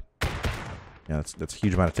 that's a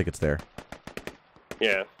huge amount of tickets there.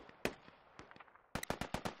 Yeah.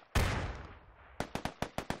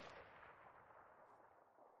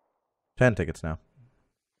 Ten tickets now.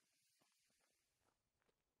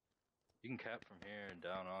 You can cap from here and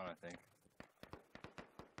down on, I think.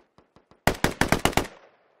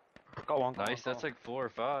 Go on. Nice, that's like 4 or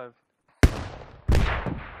 5.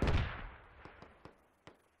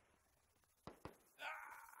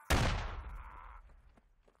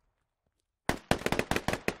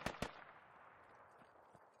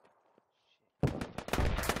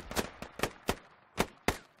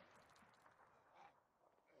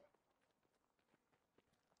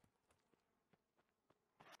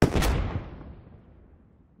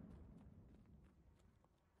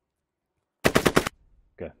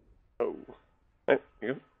 Oh. Right, here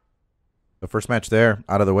you go. The first match there,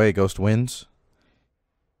 out of the way, Ghost wins.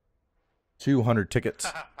 200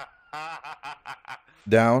 tickets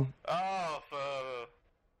down.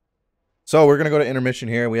 So we're going to go to intermission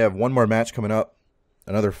here. We have one more match coming up.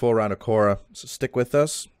 Another full round of Chora. So stick with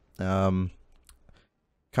us. Commentators,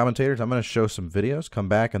 I'm going to show some videos, come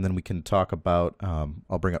back, and then we can talk about,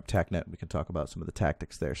 I'll bring up TACnet. We can talk about some of the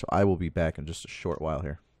tactics there. So I will be back in just a short while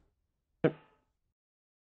here.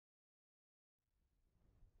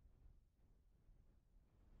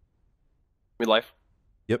 We live?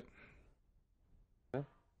 Yep. Yeah.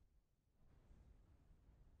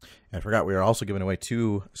 I forgot we are also giving away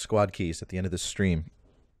 2 squad keys at the end of this stream.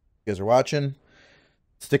 You guys are watching,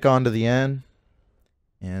 stick on to the end,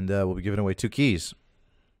 and we'll be giving away 2 keys.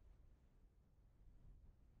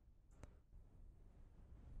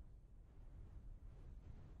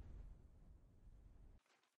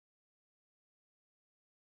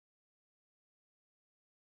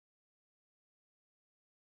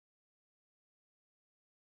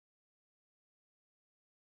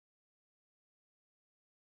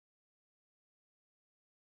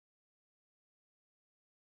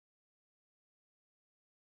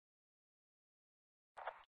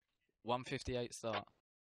 $158 start.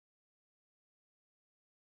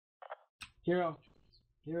 Hero,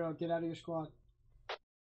 get out of your squad.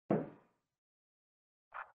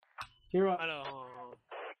 Hero. Hello.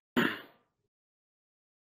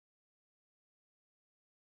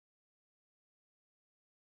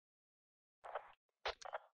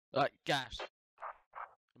 Right, Gas.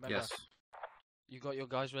 Remember, Yes. you got your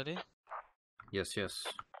guys ready? Yes, yes.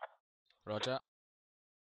 Roger.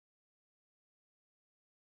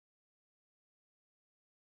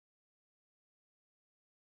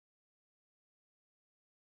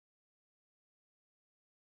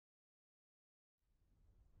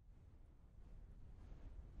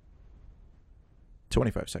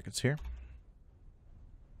 25 seconds here.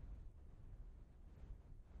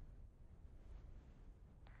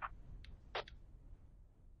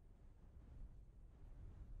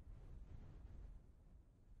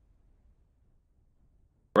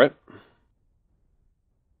 Right.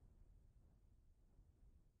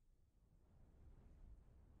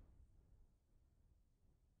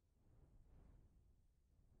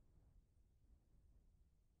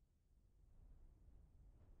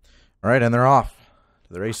 All right, and they're off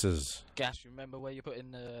to the races. Gash, remember where you put in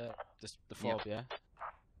the fob, yeah?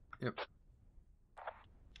 Yep.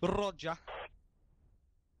 Roger.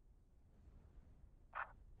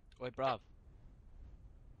 Oi, bruv.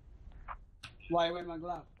 Why wear my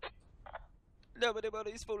glove?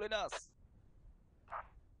 Nobody's fooling us.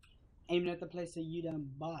 Aiming at the place that you done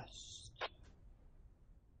bust.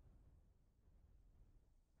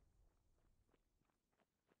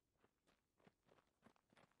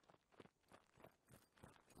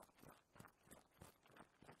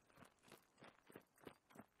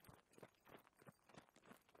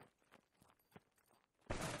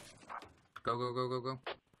 Go, go, go, go, go.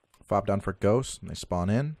 Fob down for ghosts, and they spawn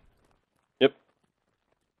in. Yep.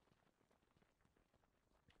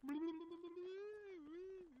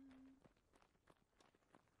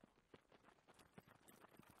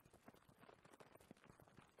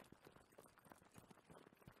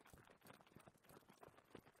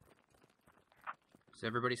 Does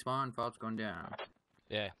everybody spawn? Fob's going down.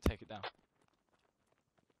 Yeah, take it down.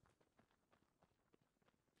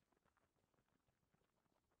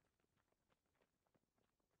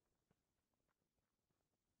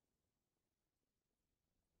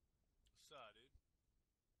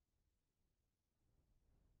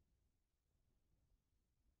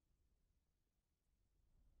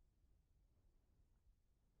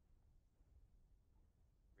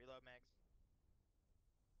 Reload mags.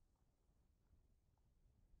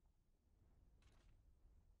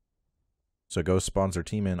 So Ghost spawns their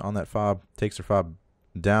team in on that fob, takes their fob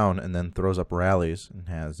down, and then throws up rallies and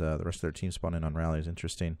has the rest of their team spawn in on rallies.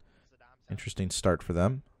 Interesting start for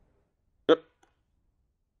them. Yep.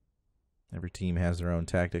 Every team has their own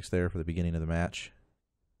tactics there for the beginning of the match.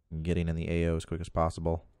 And getting in the AO as quick as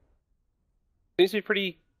possible. Seems to be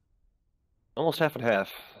pretty, almost half and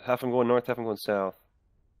half. Half of them going north, half of them going south.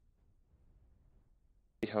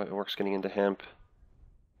 See how it works getting into hemp.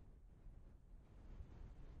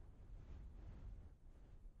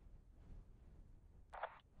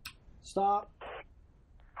 Stop.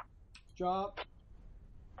 Drop.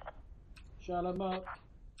 Shut them up.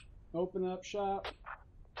 Open up shop.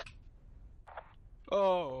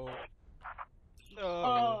 Oh. No.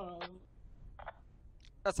 Oh.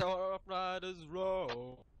 That's how Rough Riders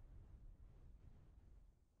roll.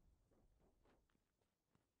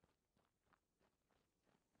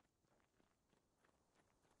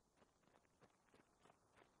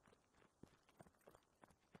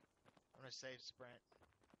 I'm gonna save sprint.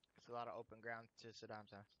 It's a lot of open ground to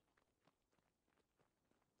Saddam's house.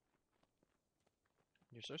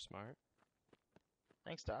 You're so smart.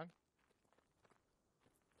 Thanks, dog.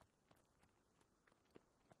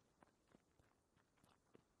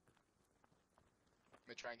 I'm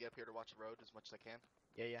gonna try and get up here to watch the road as much as I can.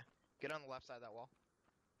 Yeah, yeah. Get on the left side of that wall.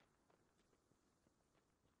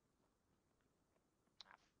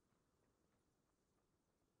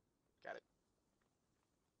 Got it.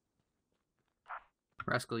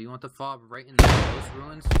 Rascal, you want the fob right in the close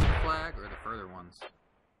ruins flag or the further ones?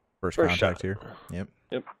 First First contact shot. here. Yep.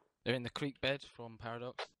 Yep. They're in the creek bed from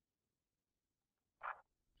Paradox.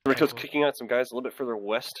 Redcoats kicking out some guys a little bit further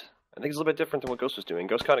west. I think it's a little bit different than what Ghost was doing.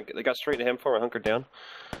 Ghost kind of, they got straight to him for and hunkered down.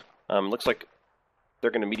 Looks like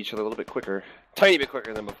they're going to meet each other a little bit quicker. Tiny bit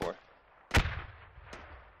quicker than before.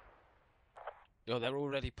 Yo, they're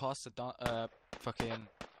already past the fucking.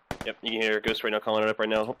 Yep, you can hear Ghost right now calling it up right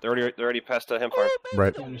now. They're already past hemp farm.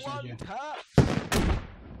 Right.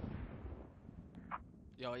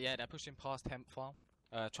 Yo, yeah, they're pushing past hemp farm,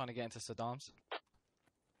 trying to get into Saddam's.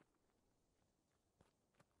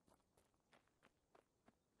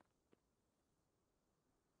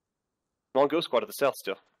 Small Ghost squad at the south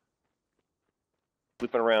still.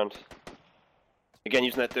 Looping around. Again,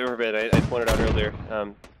 using that riverbed I pointed out earlier.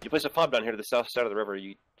 You place a fob down here to the south side of the river.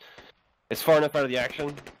 It's far enough out of the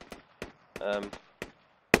action.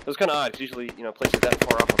 It was kind of odd, because usually, places that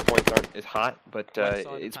far off of points aren't as hot, but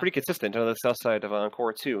it's pretty consistent on the south side of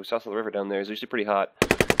Chora 2, south of the river down there is usually pretty hot,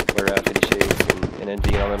 where 50 Shades and ND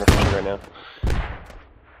and all them are fighting right now.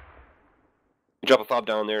 You drop a fob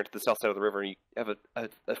down there to the south side of the river, and you have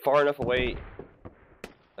a far enough away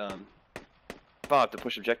fob to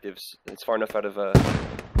push objectives. It's far enough out of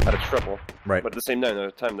out of trouble. Right. But at the same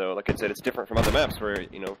time, though, like I said, it's different from other maps where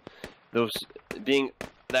those being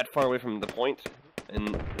that far away from the point,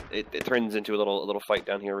 and it turns into a little fight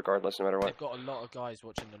down here regardless, no matter what. They've got a lot of guys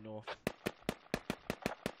watching the north.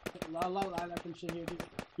 I can shit here, dude.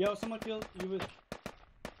 Yo, someone kill you with.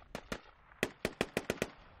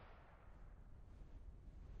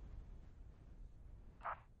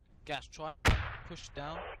 Gas, try push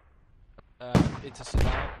down into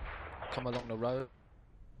Saddam. Come along the road.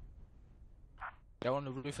 They're on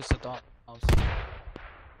the roof of Saddam's.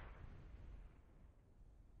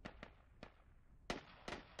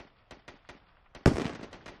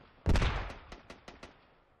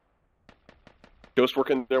 Ghost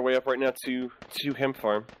working their way up right now to Hemp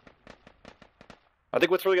Farm. I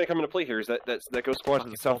think what's really going to come into play here is that Ghost squad to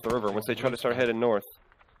the south of the river. Once they try to start heading north,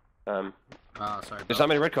 there's not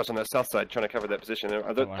many redcoats on that south side trying to cover that position.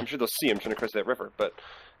 I'm sure they'll see them trying to cross that river, but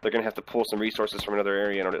they're going to have to pull some resources from another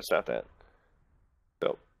area in order to stop that.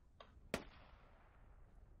 So.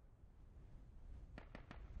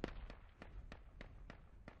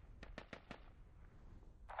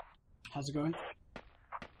 How's it going?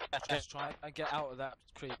 Just try and get out of that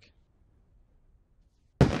creek.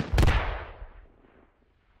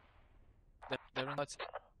 They're in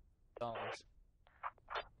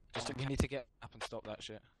Just you need to get up and stop that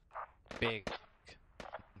shit. Big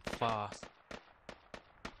and fast.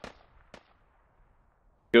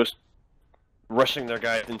 Ghost rushing their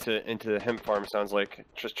guys into the hemp farm sounds like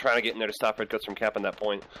just trying to get in there to stop redcoats from capping that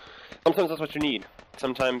point. Sometimes that's what you need.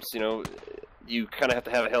 Sometimes you kind of have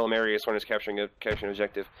to have a Hail Mary as far as capturing an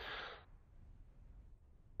objective.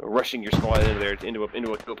 Rushing your squad into there into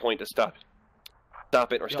a point to stop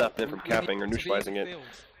it or stop them from capping or neutralizing it.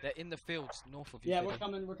 They're in the fields north of you. Yeah, we're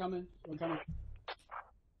coming.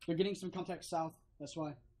 They're getting some contact south. That's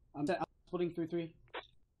why I'm splitting through 3.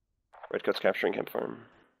 Redcoats capturing hemp farm.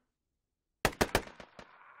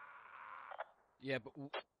 Yeah, but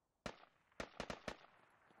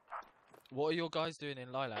what are your guys doing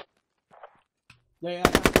in Lilac? Yeah, I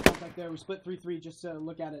got some contact there. We split 3-3 just to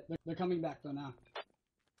look at it. They're coming back though now.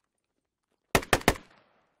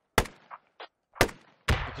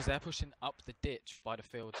 Because they're pushing up the ditch by the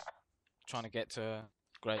fields, trying to get to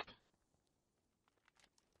Grape.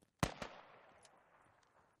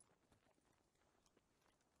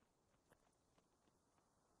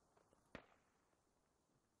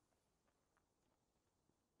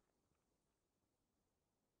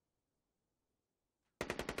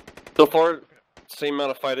 So far, same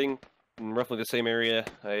amount of fighting in roughly the same area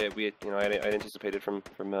I anticipated from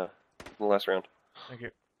the last round. Thank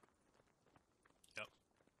you.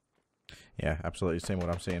 Yeah, absolutely. Same what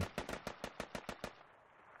I'm seeing.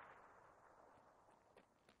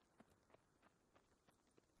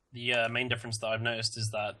 The main difference that I've noticed is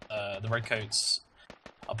that the redcoats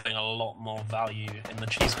are putting a lot more value in the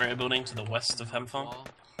cheese grater building to the west of Hemp Farm.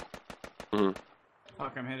 Mm-hmm.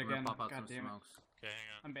 Fuck, I'm hit again. God damn it. Okay, hang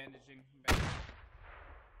on. I'm bandaging.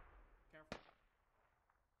 Careful.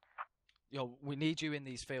 Yo, we need you in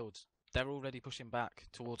these fields. They're already pushing back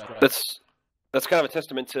towards Grape. That's kind of a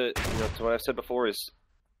testament to to what I've said before. Is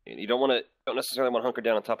you don't necessarily want to hunker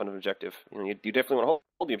down on top of an objective. You definitely want to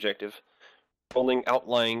hold the objective, holding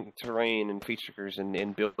outlying terrain and features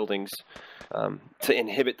and buildings to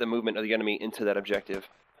inhibit the movement of the enemy into that objective.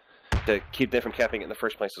 To keep them from capping it in the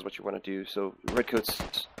first place is what you want to do. So redcoats,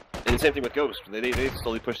 and the same thing with Ghost. They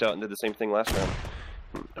slowly pushed out and did the same thing last round,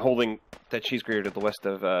 holding that cheese grater to the west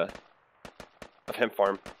of Hemp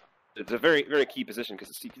Farm. It's a very, very key position because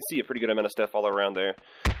you can see a pretty good amount of stuff all around there,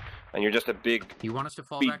 and you're just a big You want us to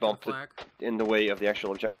fall speed back bump to the flag? in the way of the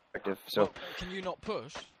actual objective. So Well, can you not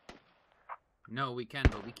push? No, we can,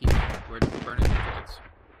 but we're burning the tickets.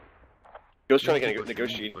 Ghost trying to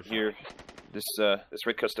negotiate here this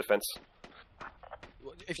redcoats defense.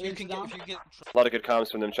 If you can get, A lot of good comms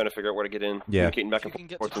from them trying to figure out where to get in, communicating back and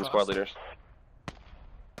forth to the squad leaders.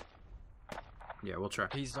 Yeah, we'll try.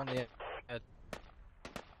 He's on the head.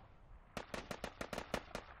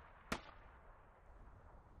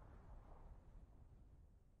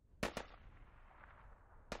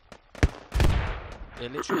 They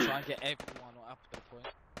literally try and get everyone up to the point.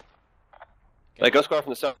 That Ghost squad from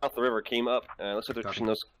the south of the river came up, and looks like they're pushing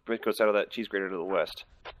those redcoats out of that cheese grater to the west.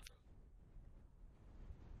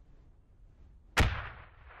 You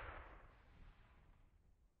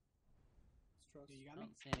got me?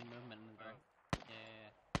 Any movement in the dark.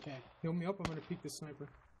 Yeah. Okay. Heal me up. I'm gonna peek this sniper.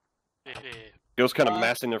 Ghost kind of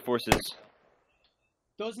massing their forces.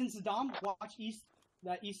 Those in Saddam, watch east.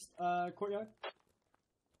 That east courtyard.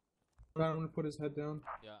 I'm gonna put his head down.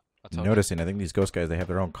 Yeah. Noticing, I think these ghost guys, they have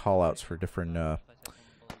their own call outs for different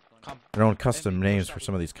their own custom names for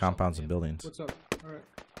some of these compounds and buildings. What's up? Alright.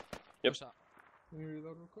 Yep. Push up. Let me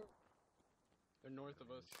reload real quick. They're north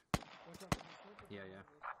of us. Yeah.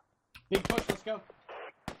 Big push, let's go.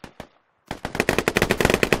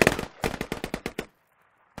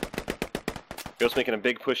 Ghost making a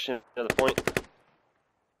big push into the point.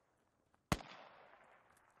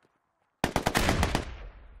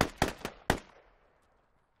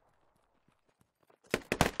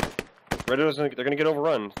 Redcoats, they're gonna get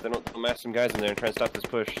overrun. They don't mass some guys in there and try and stop this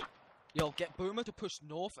push. Yo, get Boomer to push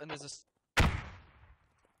north, and there's a.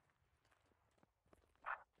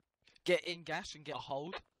 Get in Gash and get a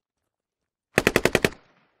hold.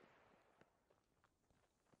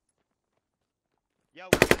 Yo,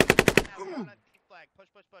 flag. Push,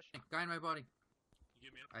 push, push. Guy in my body.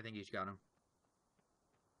 I think he's got him.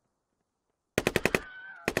 I'm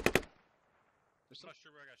not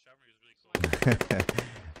sure where I got shot from. He was really close.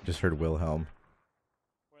 Just heard Wilhelm.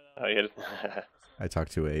 Oh, yeah. I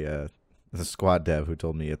talked to a squad dev who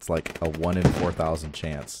told me it's like a 1 in 4,000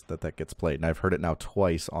 chance that gets played, and I've heard it now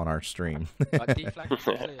twice on our stream.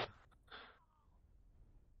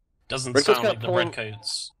 Doesn't Redcoats sound got like the pulling-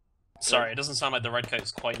 Redcoats. Sorry, it doesn't sound like the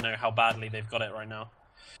Redcoats quite know how badly they've got it right now.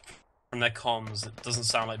 From their comms, it doesn't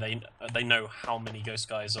sound like they know how many Ghost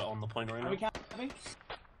guys are on the point right now.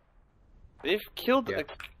 They've killed a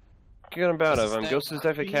good amount of them. Ghost is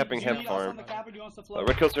definitely capping hemp farm.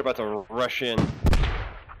 Redcoats are about to rush in.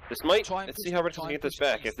 This might. Let's see how Redcoats can get this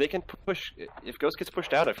back. If they can push, if Ghost gets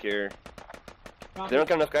pushed out of here, they don't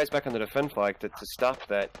got enough guys back on the defend flag to stop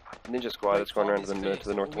that ninja squad that's going around to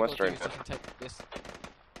the northwest right now.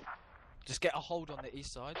 Just get a hold on the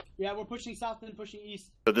east side. Yeah, we're pushing south and pushing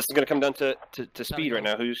east. So this is going to come down to speed right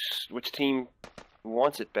now. Which team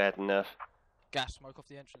wants it bad enough? Gas, smoke off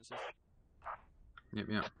the entrances. Yep,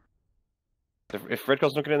 yeah. If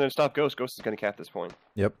Redcoats don't get in there and stop Ghost, Ghost is going to cap this point.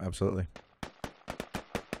 Yep, absolutely.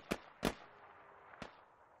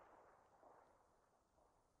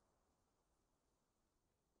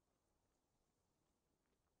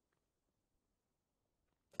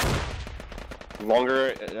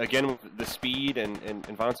 Longer, again, with the speed and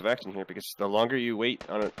violence of action here, because the longer you wait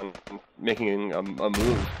on making a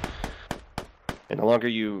move, and the longer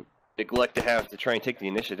you neglect to have to try and take the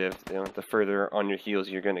initiative, the further on your heels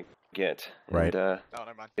you're going to get. Right. And,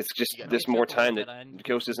 it's just this more time that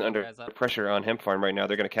Ghost isn't under pressure on Hemp Farm right now.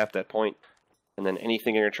 They're going to cap that point, and then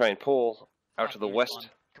anything you're going to try and pull out to the west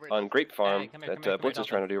on Grape Farm that Blitz is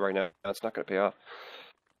trying to do right now, it's not going to pay off.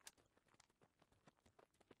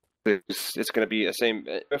 It's going to be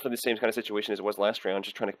roughly the same kind of situation as it was last round,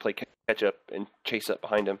 just trying to play catch up and chase up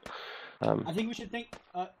behind him. I think we should think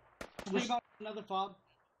about another fob.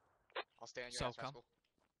 I'll stay on your ass, Rascal.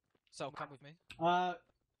 So come with me.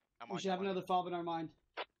 We should have another fob in our mind.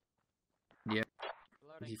 Yeah.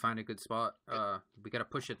 If you find a good spot, we gotta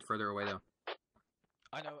push it further away though.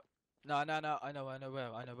 I know. No. I know where.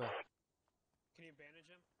 Can you bandage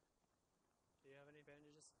him? Do you have any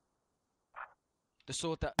bandages? The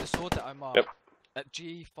sword that I marked at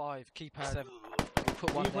G5, keypad 7. We'll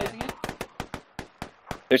put one there.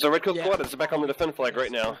 There's a Redcoat squad that's back on the defend flag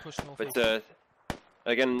right now. But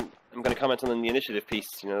again, I'm going to comment on the initiative piece.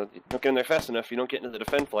 You don't get in there fast enough. You don't get into the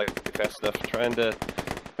defend flag fast enough. Trying to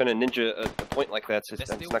ninja a point like that's not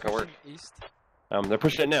going to work. East. They're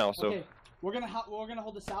pushing it now, so. Okay. We're gonna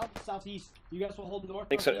hold the southeast. You guys will hold the north.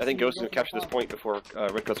 I think Ghost is going to capture this point before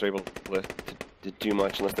Redcoats are able to do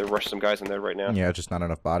much, unless they rush some guys in there right now. Yeah, just not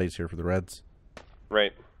enough bodies here for the Reds.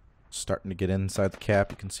 Right. Starting to get inside the cap,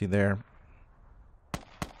 you can see there.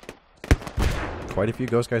 Quite a few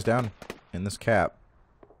Ghost guys down in this cap.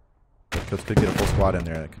 Redcoats could get a full squad in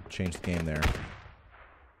there. That could change the game there.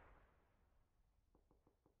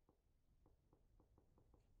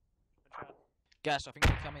 Gash, I think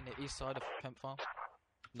they're coming the east side of Hemp Farm.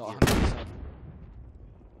 Not 100%.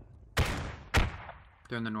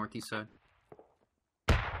 They're in the northeast side.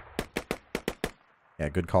 Yeah,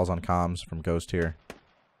 good calls on comms from Ghost here.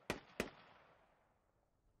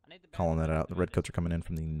 Calling that out. The Redcoats are coming in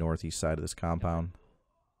from the northeast side of this compound.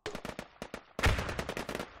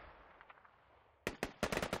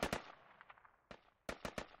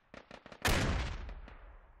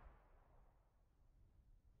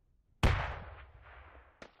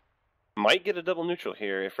 Might get a double neutral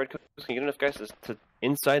here. If Redcoats can get enough guys to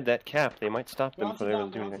inside that cap, they might stop them before they're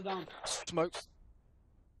able to do anything. Smokes.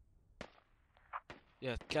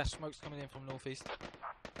 Yeah, gas smokes coming in from northeast.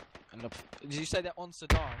 And did you say they're on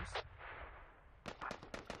Saddam's?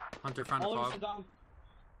 Hunter found a fog.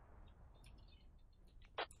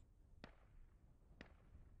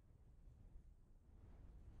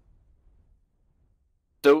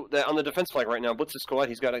 So on the defense flag right now, Blitz's squad,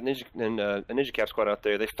 he's got a ninja cap squad out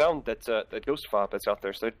there. They found that that ghost fob that's out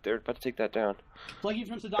there, so they're about to take that down. Flanking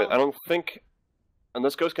from Saddam. But I don't think,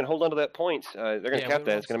 unless Ghost can hold on to that point, they're going to cap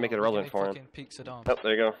that. It's going to make it irrelevant for him. Peek Saddam. Oh,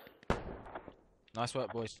 there you go. Nice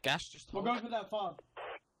work, boys. Gash, just We're hold. going for that fob.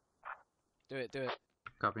 Do it, do it.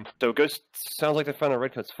 Copy. So Ghost sounds like they found a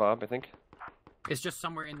redcoats fob, I think. It's just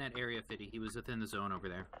somewhere in that area, Fitty. He was within the zone over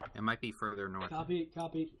there. It might be further north. Copy,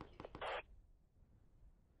 copy.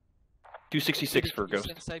 266 for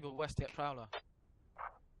Ghost. Sable West yet Prowler.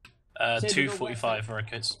 245 for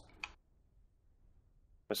redcoats.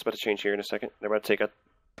 It's about to change here in a second. They're about to take out.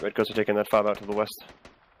 Redcoats are taking that fob out to the west.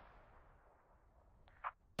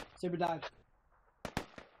 Saber dive.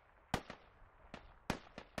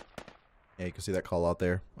 Yeah, you can see that call out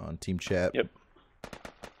there on team chat. Yep.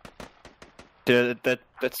 That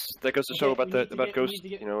goes to show about Ghost,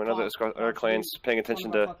 you know, and other clans paying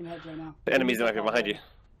attention to the enemies that might be behind you.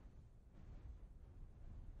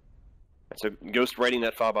 So Ghost writing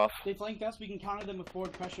that fob off. They flanked us. We can counter them with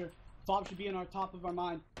forward pressure. Fob should be in our top of our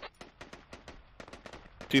mind.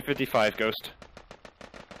 255 Ghost.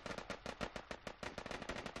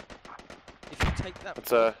 If you take that, let's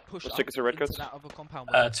take us to redcoats.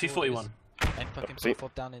 241. And fucking put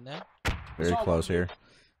fob down in there. Very close here.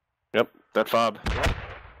 Yep, that fob.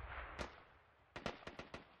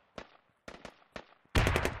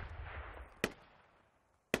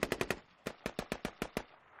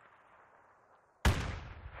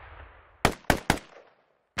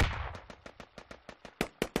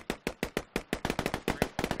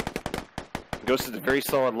 Ghost is a very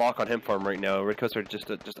solid lock on hemp farm right now. Redcoats are just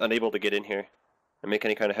unable to get in here and make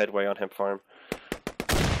any kind of headway on hemp farm.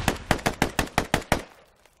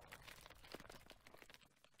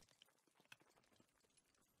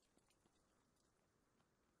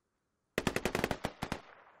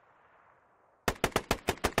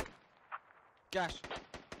 Gash.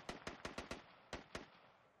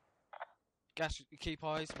 Gash, keep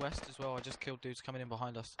eyes west as well. I just killed dudes coming in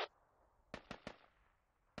behind us.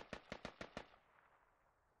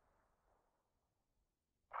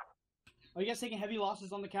 Are you guys taking heavy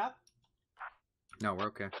losses on the cap? No, we're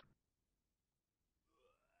okay.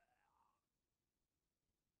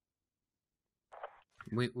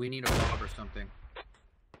 We need a fob or something.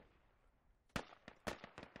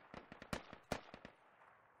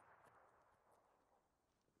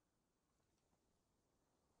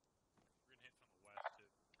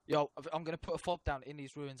 Yo, I'm gonna put a fob down in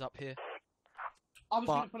these ruins up here. I was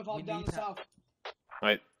gonna put a fob down the south.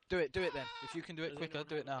 Right. Do it then. If you can do it quicker,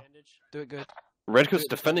 do it now. Do it good. Redcoats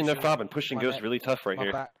defending their fob and pushing Ghost really tough right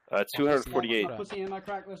here. 248. Pussy in my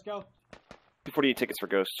crack. Let's go. 248 tickets for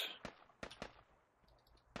Ghost.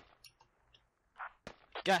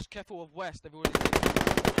 Gash, careful of west. They've already.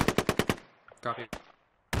 Copy.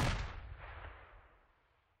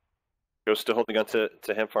 Ghost still holding on to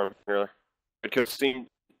hemp farm earlier. Redcoats seem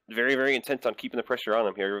very, very intent on keeping the pressure on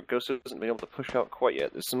him here. Ghost hasn't been able to push out quite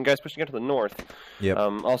yet. There's some guys pushing out to the north. Yep.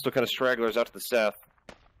 Also kind of stragglers out to the south.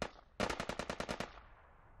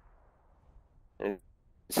 And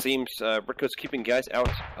it seems Redcoats keeping guys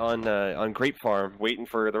out on Grape Farm, waiting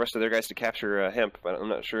for the rest of their guys to capture hemp, but I'm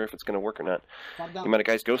not sure if it's going to work or not. The amount of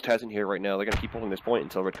guys Ghost has in here right now, they're going to keep holding this point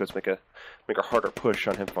until Redcoats make a harder push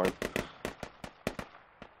on hemp farm.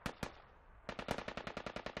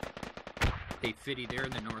 Hey, Fitty, they're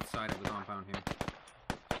in the north side of the compound here.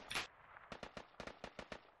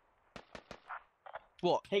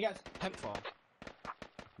 What? Hey guys. Hemp farm.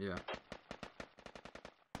 Yeah.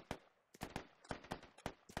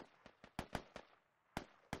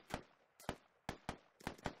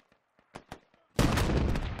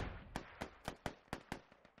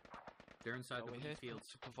 They're inside the wheat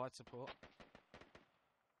fields. To provide support.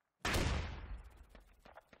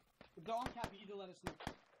 Go on, Cap. You need to let us know.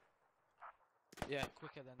 Yeah,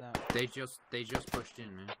 quicker than that. They just pushed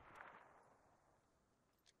in, man.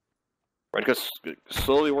 Redcoats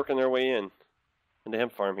slowly working their way in into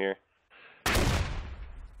hemp farm here.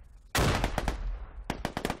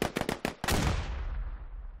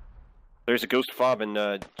 There's a Ghost fob in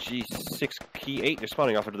G6 Key 8. They're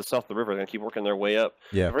spawning off into the south of the river. They're going to keep working their way up.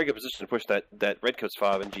 Yeah. A very good position to push that Redcoats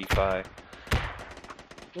fob in G5.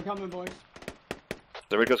 We're coming, boys.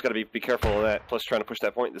 The Redcoats got to be careful of that. Plus, trying to push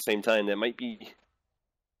that point at the same time. That might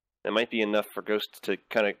be enough for Ghost to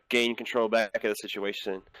kind of gain control back of the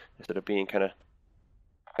situation instead of being kind of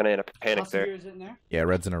in a panic there. Yeah,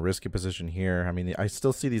 Red's in a risky position here. I mean, I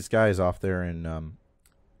still see these guys off there in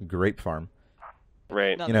Grape Farm.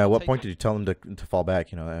 Right. You know, at what point did you tell them to fall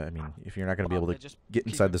back? You know, I mean, if you're not going to be able to get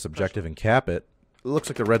inside this objective and cap it, it looks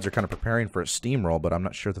like the Reds are kind of preparing for a steamroll, but I'm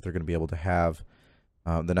not sure that they're going to be able to have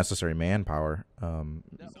the necessary manpower to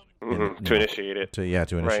initiate it. To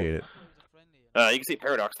initiate it. You can see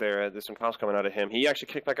Paradox there. There's some comms coming out of him. He actually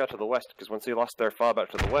kicked back out to the west because once they lost their fob out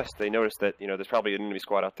to the west, they noticed that there's probably an enemy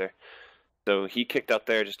squad out there. So he kicked out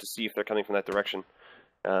there just to see if they're coming from that direction.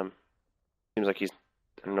 Seems like I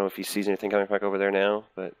don't know if he sees anything coming back over there now,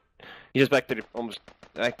 but he's just back there to almost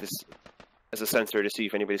act as a sensor to see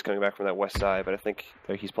if anybody's coming back from that west side. But I think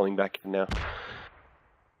he's pulling back now.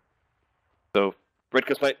 So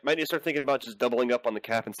Redcoats might need to start thinking about just doubling up on the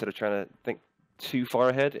cap instead of trying to think too far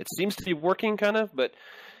ahead. It seems to be working, kind of, but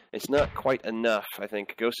it's not quite enough, I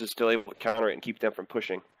think. Ghost is still able to counter it and keep them from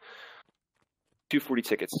pushing. 240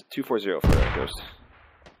 tickets. 240 for Ghost.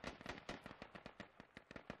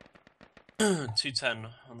 210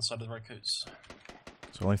 on the side of the Redcoats.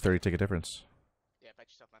 It's only 30 ticket difference. Yeah, fight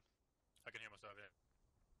yourself, man. I can hear myself, yeah.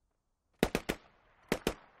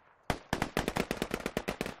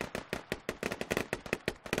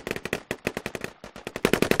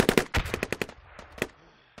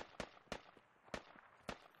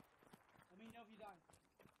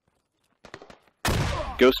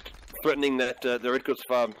 Ghost threatening that the Redcoats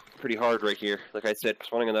fob pretty hard right here. Like I said,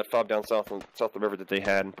 spawning on that fob down south of the river that they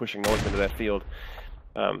had and pushing north into that field.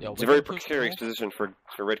 It's a very precarious position for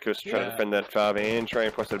Redcoats to try to defend that fob and try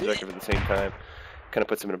and push that objective at the same time. Kind of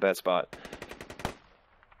puts them in a bad spot.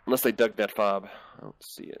 Unless they dug that fob. I don't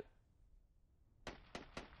see it.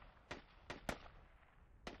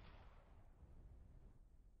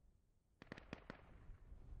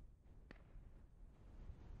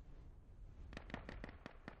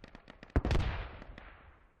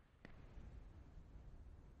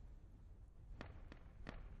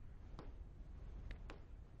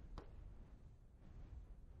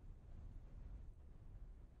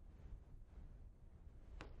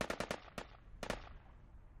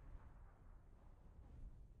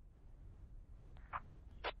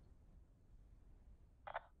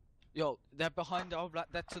 Yo, they're behind our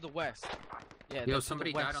they're to the west. Yeah. Yo,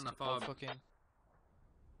 somebody died on the fob.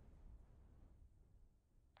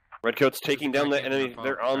 Redcoats taking down the enemy.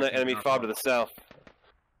 They're on the enemy fob to the south.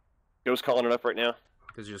 Ghost calling it up right now.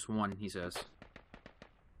 There's just one, he says.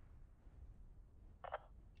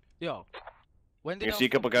 Yo, when did you see a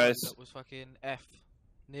couple guys? That was fucking F.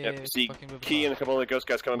 Yep, see Key and a couple of the Ghost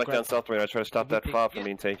guys coming back down south right now, trying to stop that fob from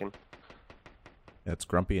being taken. Yeah, it's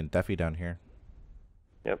Grumpy and Deffy down here.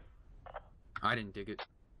 Yep. I didn't dig it.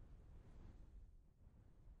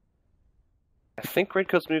 I think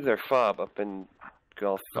Redcoats moved their fob up in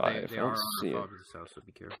Gulf 5. They I are don't on see the it. fob to the south, so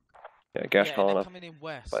be careful. Yeah, Gash calling up. Coming in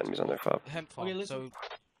west. But enemies on their fob. Hemp farm. Okay, so listen.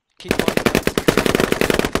 keep going.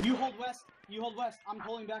 You hold west. You hold west. I'm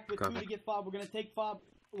pulling back with 2 to get fob. We're gonna take fob.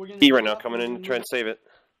 We're gonna. Key right now coming in, trying to save it.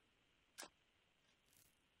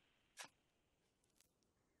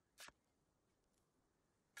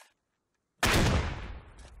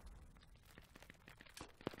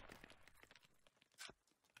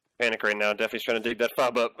 Panic right now. Definitely trying to dig that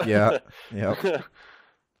fob up. Yeah. Yep.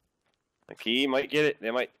 Key might get it.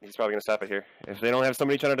 They might. He's probably gonna stop it here. If they don't have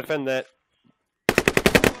somebody trying to defend that.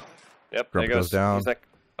 Yep. Grump there goes down. He's like,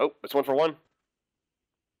 oh, it's 1 for 1.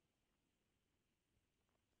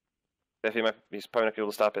 Definitely, he's probably not able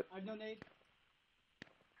to stop it. I've no nade.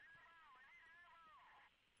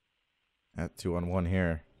 At 2-on-1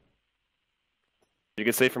 here. You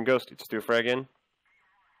get safe from Ghost. You just threw a frag in.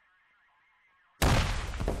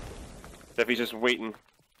 Definitely just waiting.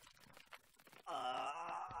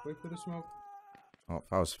 Wait for the smoke. Oh,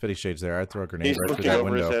 if I was 50 Shades there, I'd throw a grenade He's right through looking that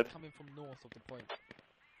over his window. head. Coming from north of the point.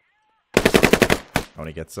 Oh, and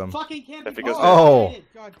he gets some. Fucking can't If be he goes Oh!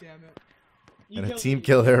 God damn it. You And a killed team me.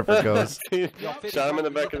 kill there for Ghost. Shot him in the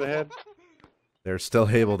back of the head. They're still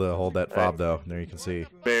able to hold that fob, though. There you can see.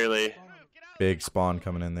 Barely. Big spawn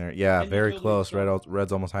coming in there. Yeah, very close.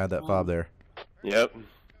 Red's almost had that fob there. Yep.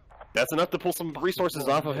 That's enough to pull some resources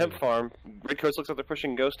off of Hemp Farm. Redcoats looks like they're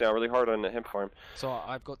pushing Ghost now really hard on the Hemp Farm. So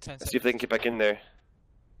I've got 10 Let's see if they can get back in there.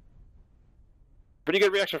 Pretty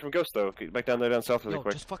good reaction from Ghost, though. Get back down there, down south really Yo,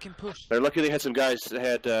 quick. just fucking push. They're lucky they had some guys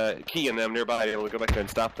that had Key in them nearby, able to go back there and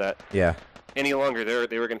stop that. Yeah. Any longer,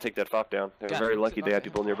 they were going to take that fob down. They were very lucky they had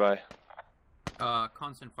people nearby.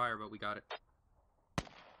 Constant fire, but we got it.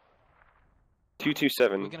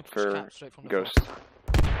 227 for Ghost.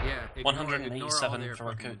 Yeah, ignore all 187 their for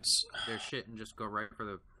fucking- Redcoats. their shit and just go right for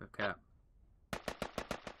the cap.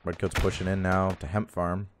 Redcoats pushing in now to Hemp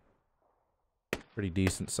Farm. Pretty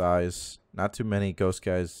decent size. Not too many Ghost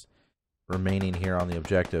guys remaining here on the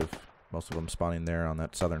objective. Most of them spawning there on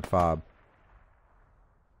that southern fob.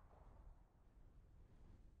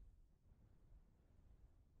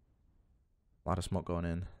 A lot of smoke going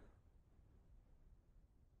in.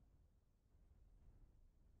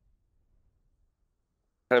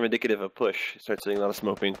 kind of indicative of push. Start seeing a lot of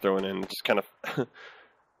smoke being thrown in, just kind of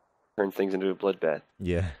turn things into a bloodbath.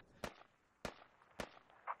 Yeah.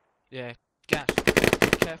 Yeah, Gas, be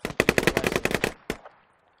careful to your west.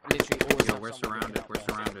 Literally always Yo, have we're someone surrounded. looking We're out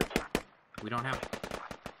there. surrounded. We don't have.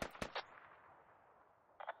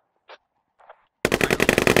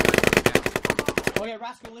 Okay,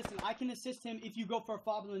 Rascal, listen. I can assist him if you go for a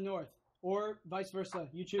fob in the north, or vice versa.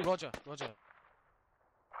 You choose. Roger.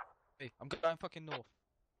 Hey, I'm going fucking north.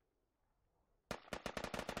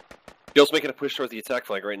 Ghost making a push towards the attack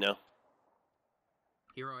flag right now.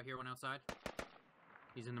 Hero, I hear one outside.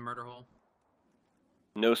 He's in the murder hole.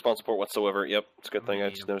 No spawn support whatsoever. Yep, it's a good thing. I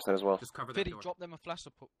just noticed that as well. Just cover that Fiddy, door. drop them a flash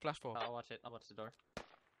for. I'll watch it. I'll watch the door.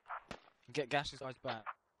 Get Gash's guys back.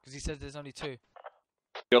 Because he says there's only 2.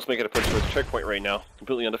 Ghost making a push towards the checkpoint right now.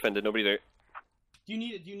 Completely undefended. Nobody there. Do you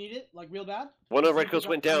need it? Do you need it? Like real bad? One of Let's Red see Coast if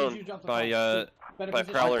went you drop- down you drop the by fob. Better by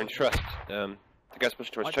position. Prowler and Trust. The guy's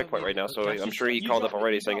pushing towards I checkpoint don't right now, need- so Ghost, I'm sure he you called drop up it,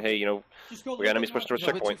 already you saying, drop hey, it. you know, Just go a we got little enemies bit pushing towards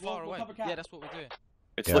north. We're checkpoint. too far We'll away. cover cap. Yeah, that's what we're doing.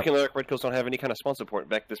 It's Yep. looking like Red Coast don't have any kind of spawn support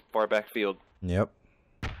back this far back field. Yep.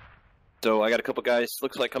 So I got a couple guys,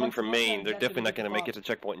 looks like coming Punch from one Maine. guy They're injected definitely not with going to the make it fob. to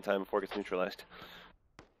checkpoint in time before it gets neutralized.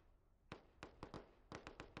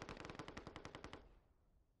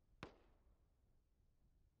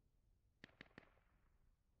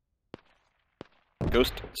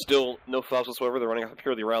 Ghost, still no fouls whatsoever. They're running off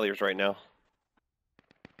purely ralliers right now.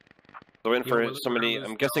 So waiting Yeah, for we're somebody. looking I'm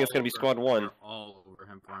around, guessing they're it's going to be all squad over- 1. they're all over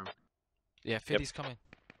him farm. Yeah, Fiddy's coming.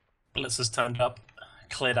 Blitz has turned up,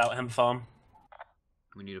 cleared out hemp farm.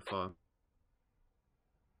 We need a fob.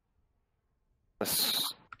 Yeah, Fiddy,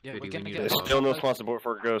 we're we gonna need get a a There's fob. still no spawn support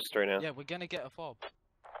for Ghost right now. Yeah, we're gonna get a fob.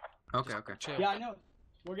 Okay, okay. Chill. Yeah, I know.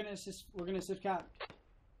 We're gonna assist. We're gonna assist cap.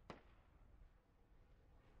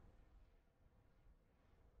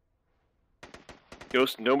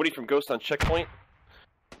 Ghost, nobody from Ghost on checkpoint,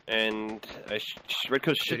 and Red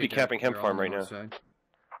Coast should Fiddy be got- capping hemp they're all farm on right the now. north side.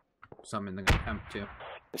 Some in the hemp too.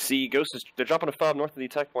 See, Ghost is they're dropping a fob north of the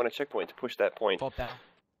attack point at checkpoint to push that point. Fob down.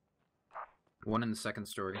 One in the second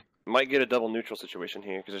story. Might get a double neutral situation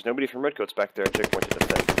here because there's nobody from Redcoats back there at checkpoint to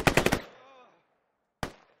defend.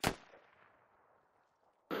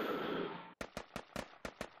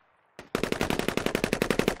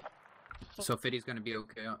 So Fiddy's gonna be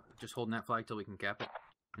okay. Just holding that flag till we can cap it.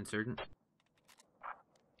 Insurgent.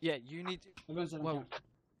 Yeah, you need. I'm gonna set him Well, cap.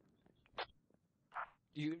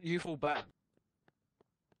 you fall back.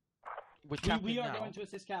 We're capping We are now. going to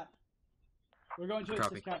assist cap. We're going to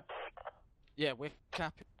Copy. assist cap. Yeah, we're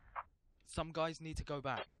capping. Some guys need to go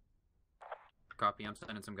back. Copy. I'm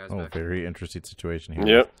sending some guys Oh, back. very interesting situation here.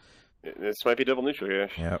 Yep. This might be double neutral here.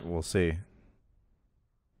 Yeah, we'll see.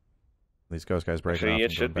 These guys breaking Actually, off it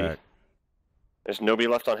and should going be. back. There's nobody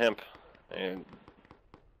left on hemp, and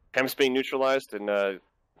hemp's being neutralized, and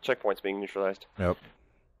checkpoint's being neutralized. Yep.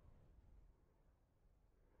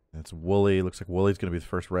 It's Wooly. Looks like Wooly's going to be the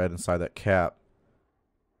first red inside that cap.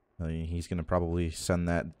 He's going to probably send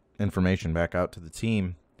that information back out to the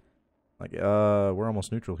team. Like, we're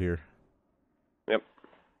almost neutral here. Yep.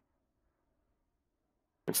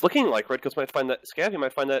 It's looking like Red Coats might find that Scabby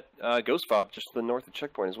might find that ghost fob just to the north of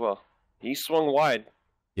checkpoint as well. He swung wide.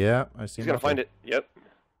 Yeah, I see. He's gonna find it. Yep.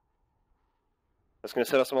 That's gonna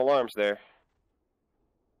set off some alarms there.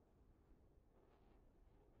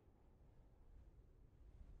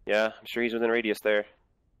 Yeah, I'm sure he's within radius there.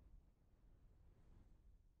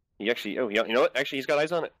 He actually, oh, yeah, you know what? Actually, he's got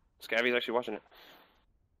eyes on it. Scabby's actually watching it.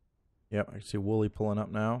 Yep, I see Wooly pulling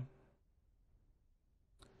up now.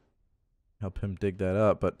 Help him dig that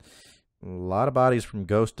up, but a lot of bodies from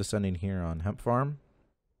Ghost descending here on Hemp Farm.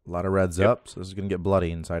 A lot of reds up, so this is going to get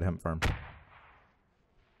bloody inside Hemp Farm.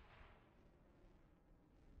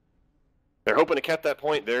 They're hoping to cap that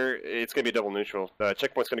point. It's going to be a double neutral.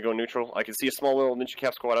 Checkpoint's going to go neutral. I can see a small little ninja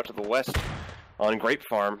cap squad out to the west on Grape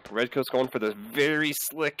Farm. Red Coat's going for the very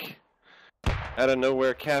slick, out of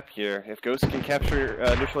nowhere cap here. If Ghost can capture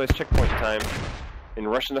neutralized checkpoint in time and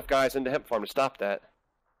rush enough guys into Hemp Farm to stop that,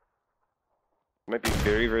 it might be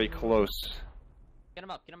very, very close. Get him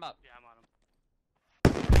up, get him up. Yeah,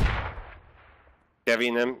 I'm on him. Gabby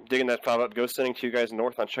and them digging that fob up. Ghost sending 2 guys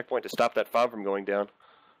north on checkpoint to stop that fob from going down.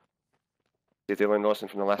 See if they learned the lesson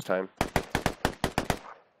from the last time.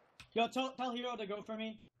 Yo, tell Hero to go for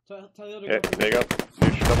me. Tell Hero to Yeah, go for there me. you go.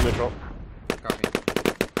 Neutral, double neutral. Copy.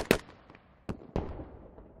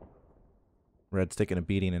 Red's taking a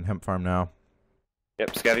beating in Hemp Farm now.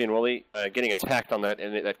 Yep, Scabby and Wooly getting attacked on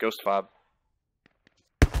that ghost fob.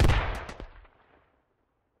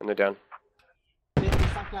 And they're down. Yeah,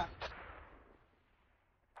 stop that.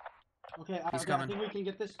 Okay, He's okay, I coming. think we can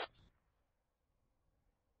get this.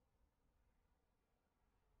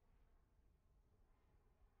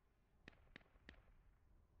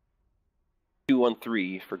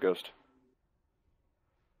 213 for Ghost.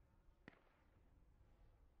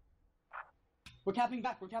 We're capping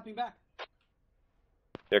back. We're capping back.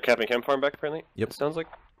 They're capping Chem Farm back, apparently? Yep. It sounds like.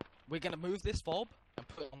 We're gonna move this fob and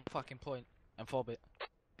put it on fucking point and fob it.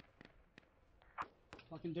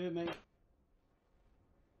 Fucking do it, mate.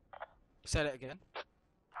 Say that again.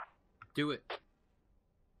 Do it.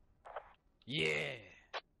 Yeah.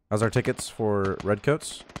 How's our tickets for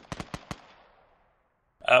redcoats?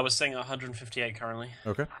 We're staying at 158 currently.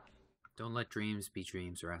 Okay. Don't let dreams be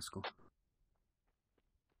dreams, rascal.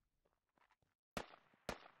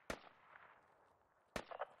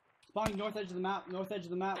 Spawning north edge of the map. North edge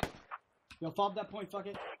of the map. Yo, fob that point. Fuck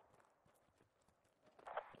it.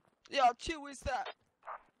 Yo, chill is that?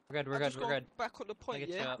 We're good, we're good. Back on the point,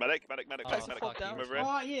 yeah? Medic. Place the fob down. Move in.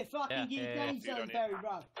 Alright, yeah, fucking Yeah, get your yeah, game yeah. zone, Barry,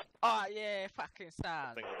 bro. Ah, yeah, fucking I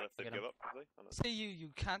stand. think they'll Get give him. up, probably. I don't know. See you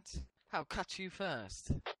cunt. I'll catch you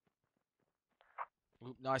first.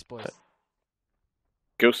 Ooh, nice, boys.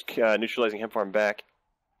 Ghost neutralizing Chem Farm back.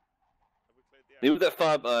 They moved that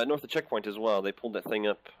fob north of checkpoint as well. They pulled that thing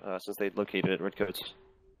up since they located it, Redcoats.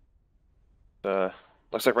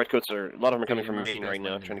 Looks like Redcoats are, a lot of them are coming from main right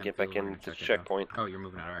now, trying to get back in to checkpoint. Oh, you're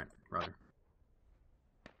moving out, alright. Roger.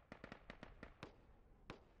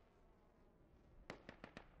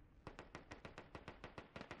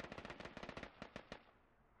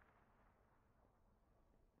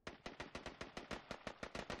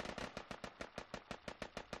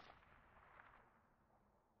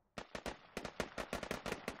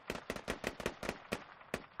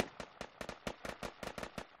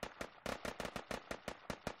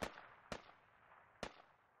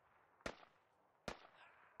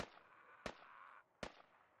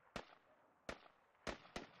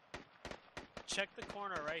 Check the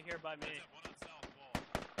corner right here by me.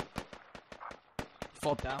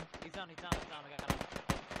 Fob down. He's down, I got him.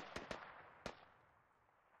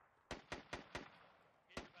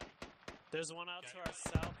 There's one out to our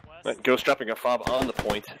southwest. Right, Ghost dropping a fob on the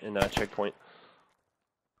point in checkpoint.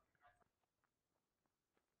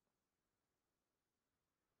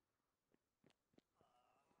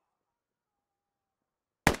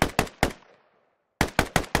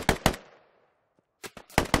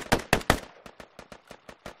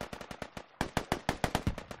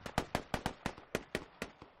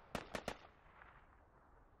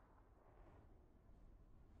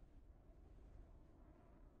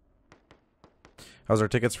 How's our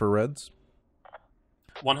tickets for reds?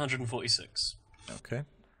 146. Okay.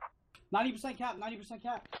 90% cap. 90%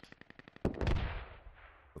 cap.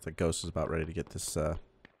 Looks like Ghost is about ready to get this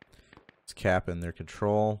cap in their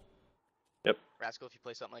control. Yep. Rascal, if you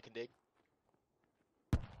play something I can dig.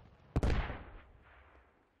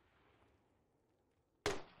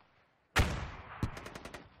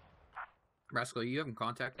 Rascal, you having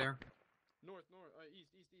contact there? North, east.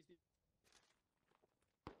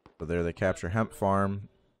 So there they capture hemp farm,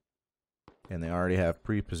 and they already have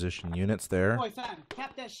pre-positioned units there Boy, fam,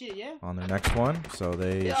 cap that shit, yeah? on their next one. So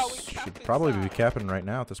they Yeah, we should capping, probably fam. be capping right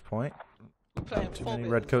now at this point. We're playing Too fob many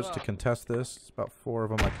it redcoats as to well. contest this. It's about 4 of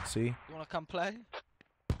them I can see. You wanna come play?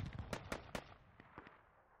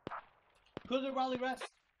 Put the Raleigh rest.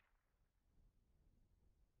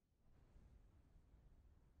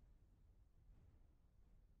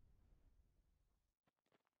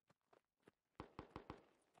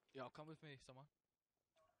 Yo, come with me, someone.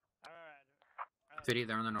 Alright. City,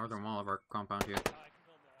 they're on the northern wall of our compound here. I can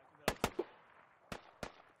build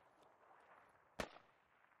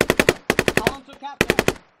that.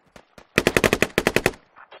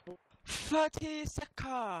 30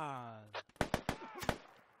 seconds.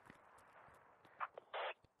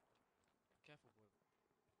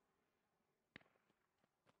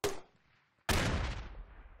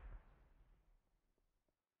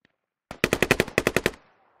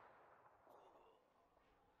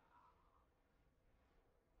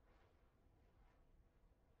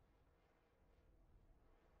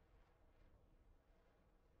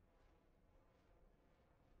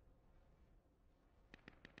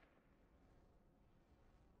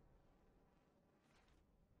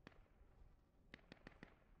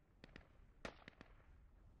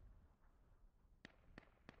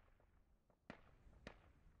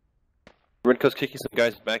 Redcoat's kicking some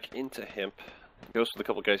guys back into hemp. Goes with a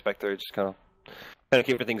couple guys back there, just kind of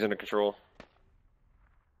keeping things under control.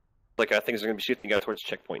 Like things are going to be shifting out towards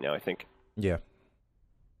checkpoint now, I think. Yeah.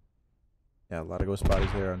 Yeah, a lot of ghost bodies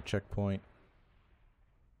there on checkpoint.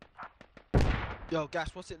 Yo,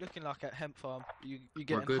 Gas, what's it looking like at Hemp Farm? You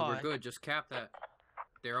getting We're good, high? we're good. Just cap that.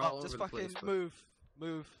 They're all over just the fucking place. but-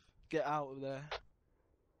 move, get out of there.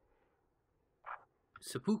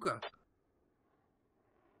 Seppuka.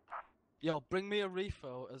 Yo, bring me a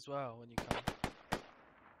refill as well when you come.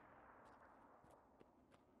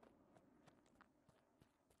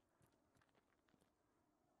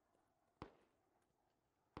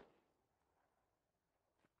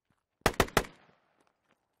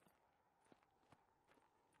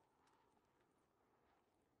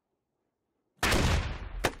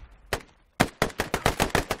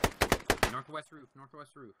 Northwest roof,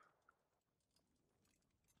 northwest roof.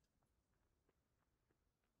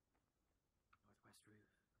 Northwest roof.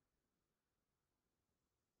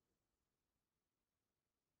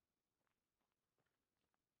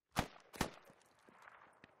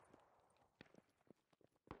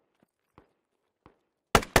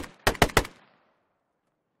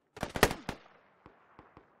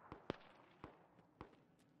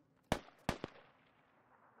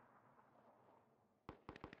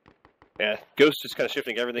 Yeah, Ghost is kind of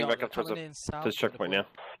shifting everything Yo, back they're up towards coming the in south towards to the checkpoint point. now.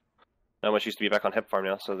 Not much used to be back on Hep Farm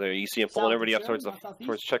now, so there you see him pulling South everybody up is towards there, the not southeast?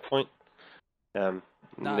 towards the checkpoint.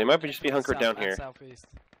 Nah, They might they're just be coming hunkered south down and here. Southeast.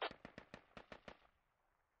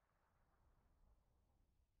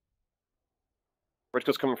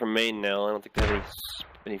 Redcoat's coming from Maine now. I don't think they have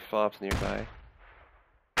any flops nearby.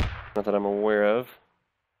 Not that I'm aware of.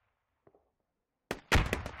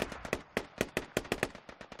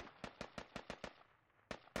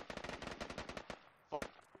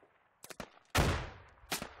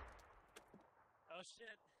 Oh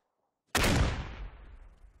shit.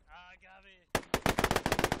 Ah, got me.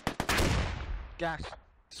 Gash,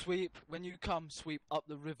 sweep. When you come, sweep up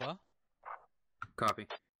the river. Copy.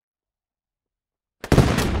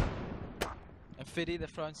 And Fiddy, they're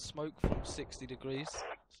throwing smoke from 60 degrees.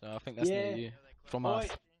 So I think that's near you. From us. Oi,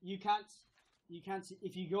 you can't,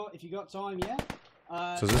 if you got time, yeah?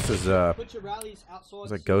 So this is put your rallies outside.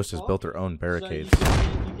 looks like Ghost has built their own barricades. So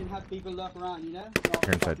you can have people lurk around, you know?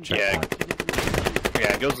 Here inside checkpoint.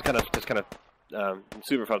 Yeah, Ghost is kind of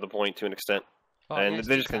super far to the point to an extent. Oh, And yes,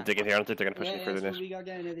 they're just big going to time. dig in here. I don't think they're going to push Yeah, any further that's than what this. we got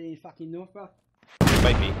going over there in fucking north, bro.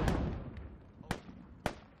 Might be.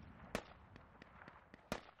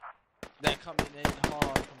 They're coming in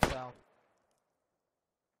hard from south.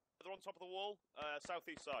 They're on top of the wall,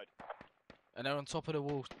 southeast side. And they're on top of the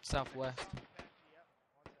wall, southwest.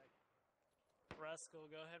 Rascal,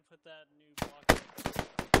 go ahead and put that new block.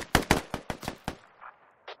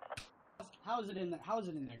 How's it in there? How's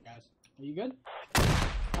it in there, guys? Are you good?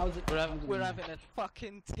 How's it? We're having a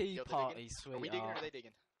fucking tea party, sweetheart. Are we digging or are they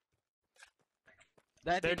digging?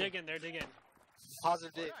 They're digging, they're digging.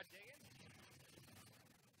 Positive dig.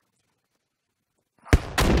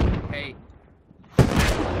 Hey.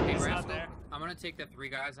 Hey, He's not Rascal, there. I'm gonna take the 3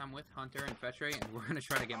 guys I'm with, Hunter and Fetchray, and we're gonna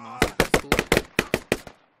try to get Moss if that's cool.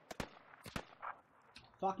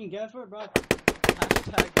 Fucking go for it, bro.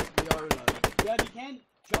 Hashtag YOLO. Yeah, if you can,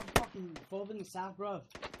 drop fucking forward in the south, bro.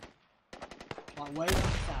 Like way down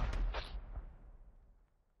south.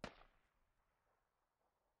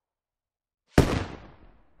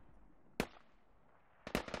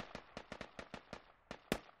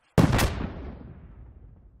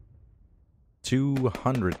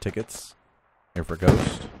 $200 tickets here for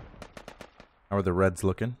Ghost. How are the Reds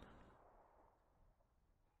looking?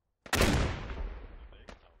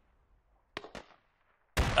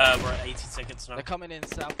 We're at 80 tickets now. They're coming in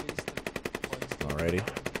southeast. Alrighty.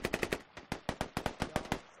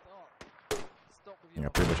 Yeah,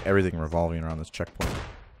 pretty much everything revolving around this checkpoint.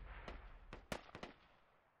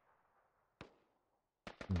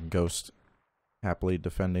 Ghost happily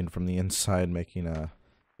defending from the inside, making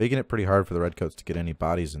it pretty hard for the Redcoats to get any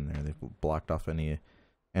bodies in there. They've blocked off any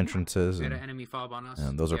entrances, We had and, an enemy fob on us.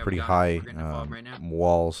 and those are Yeah, we pretty got it. high We're getting a fob right now.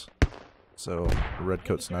 walls. So the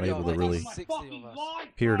Redcoats not able to really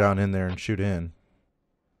peer down in there and shoot in.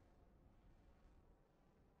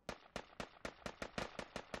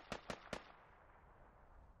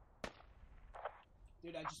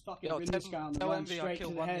 Dude, I just fucking Yo, bring this guy on the tell run Envy I straight to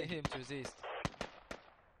killed the one near head. him to his east.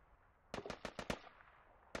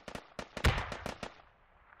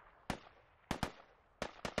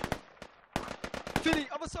 Fiddy,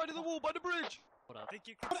 other side of the wall by the bridge. I think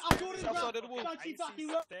you I'll can do it, South bro. side of the wall. Don't you fucking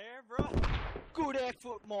IC look. there, bro. Good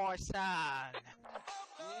effort, my son.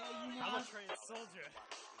 I'm a trained soldier.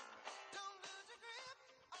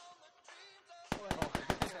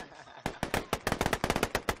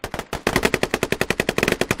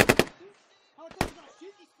 How much time you gotta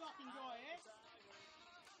shoot this fucking guy, eh?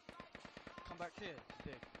 Come back here,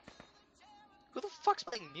 dig. Who the fuck's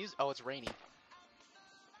playing music? Oh, it's rainy.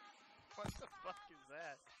 What the fuck is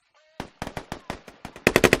that?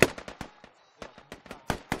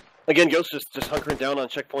 Again, Ghost just hunkering down on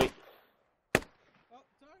checkpoint.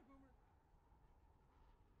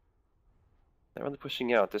 They're really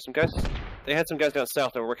pushing out. There's some guys. They had some guys down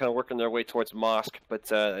south that were kind of working their way towards Mosque,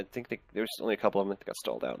 but I think there's only a couple of them that got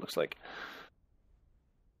stalled out. Looks like.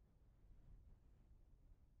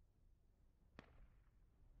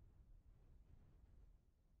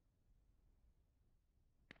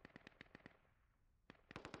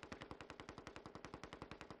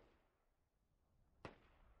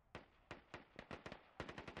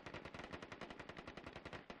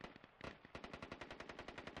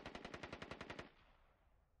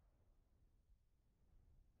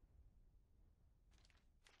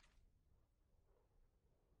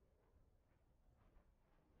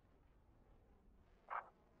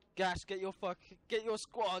 Gash, get your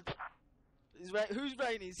squad. Who's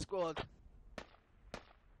Rainy's squad?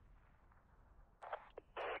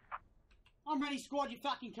 I'm ready, squad, you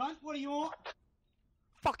fucking cunt. What do you want?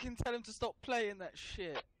 Fucking tell him to stop playing that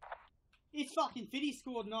shit. It's fucking Fiddy's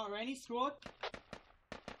squad, not Rainy's squad.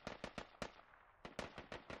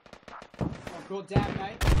 Oh, god damn,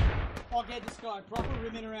 mate. I'll get this guy proper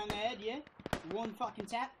rimming around the head, yeah? One fucking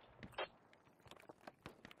tap.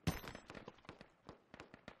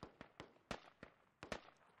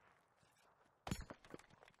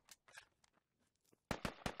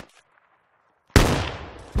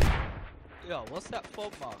 Yo, what's that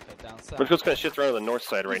fog marker down south? We're just kind of shift around on the north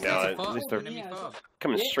side right now. At least they're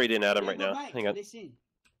coming Yeah. straight in at him right Yeah, now. but mate, Hang on.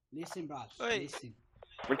 Listen, bruv. Wait. Listen.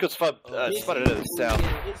 Redcoats spotted it to the south.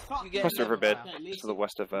 It's fucking Across the riverbed, okay, just to the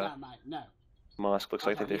west of No, mate, no. Mosque. Looks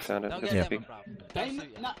like they found it. Don't That's get happy. them, bruv. They,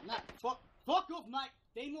 no, fuck off, mate.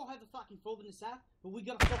 They might have a fucking fob in the south, but we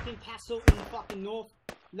got a fucking castle in the fucking north.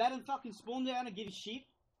 Let them fucking spawn down and give a shit.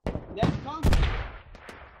 Let them come.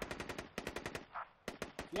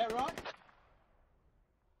 Yeah, right?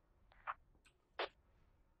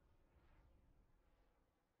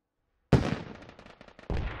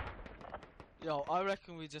 Yo, I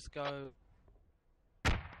reckon we just go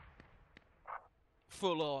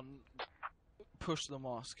full on, push the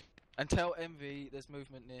mosque, and tell Envy there's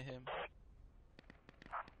movement near him.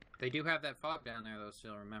 They do have that fog down there, though.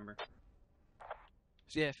 Still, remember.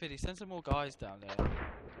 So yeah, Fiddy, send some more guys down there.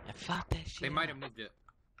 And fuck that shit. They might have moved it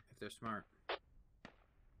if they're smart.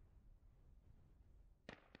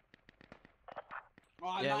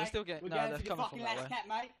 Right, Yeah, mate. we're still getting. We're No, going they're for the coming fucking from that last way. cat,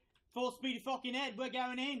 mate. Full speed of fucking head. We're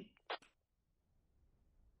going in.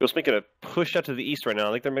 Just making a push out to the east right now.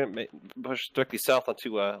 I think they're going to push directly south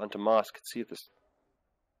onto Mosque. Let's see if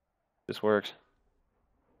this works.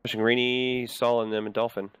 Pushing Rainy, Sol, and them, and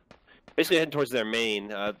Dolphin. Basically heading towards their main.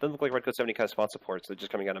 Doesn't look like Redcoats have any kind of spot support, so they're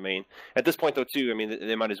just coming out of main. At this point, though, too, I mean,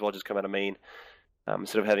 they might as well just come out of main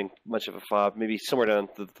instead of having much of a fob. Maybe somewhere down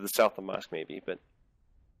to the south of Mosque, maybe, but.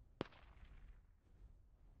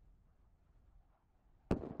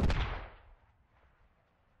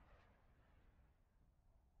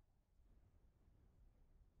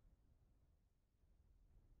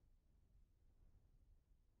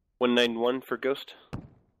 $191 for Ghost.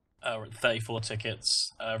 34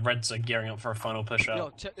 tickets. Reds are gearing up for a final push out. Yo,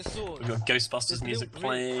 check the swords. We've got Ghostbusters There's music little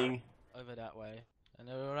bridge playing. over that way, and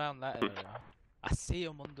they're around that area. I see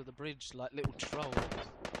them under the bridge like little trolls.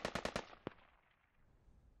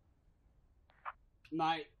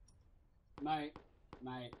 Mate.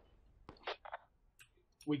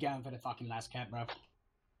 We going for the fucking last cat, bro.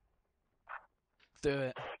 Do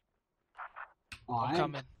it. I'm Alright.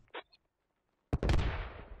 coming.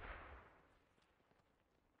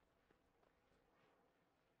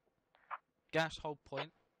 Gash, hold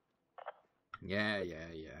point. Yeah.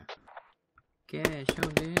 Gash,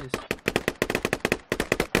 hold this.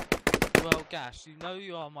 Well, Gash, you know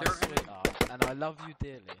you are my sweetheart, and I love you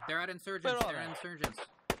dearly. They're at insurgents. Where are They're they? at insurgents.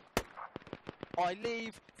 I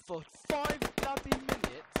leave for 5 bloody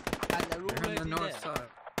minutes, and they're They're already in the north there. side.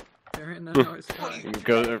 They're in the north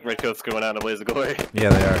side. Redcoats going out in a blaze of glory. Yeah,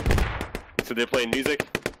 they are. So they're playing music.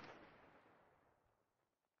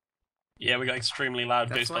 Yeah, we got extremely loud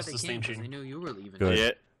That's why they Ghostbusters came, theme 'cause they tune. knew you were leaving. Good.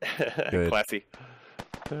 Yeah. Good. Classy.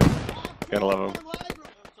 Gotta love them.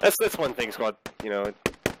 That's one thing, squad. You know,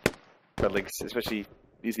 Red Leagues, especially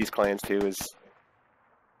these clans too, is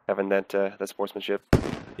having that sportsmanship.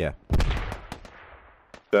 Yeah.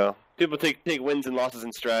 So people take wins and losses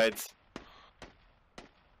in strides.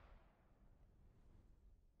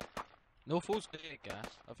 Norfolk's clear, Gash.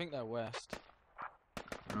 I think they're west.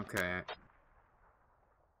 Okay.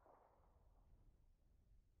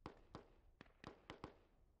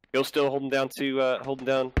 Ghost still holding down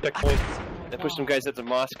checkpoint. They push some guys at the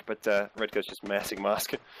mosque, but Redcoat's just massing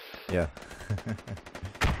mosque. Yeah.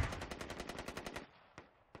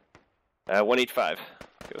 185.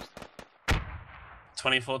 Ghost.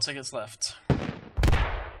 24 tickets left.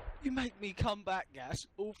 You make me come back, Gash,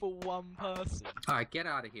 all for one person. Alright, get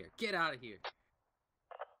out of here. Get out of here.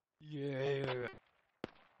 Yeah.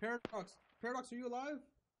 Paradox, Paradox, are you alive?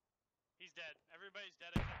 He's dead. Everybody's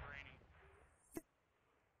dead except Rainy.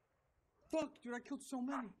 Fuck, dude, I killed so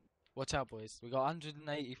many. Watch out, boys. We got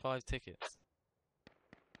 185 tickets.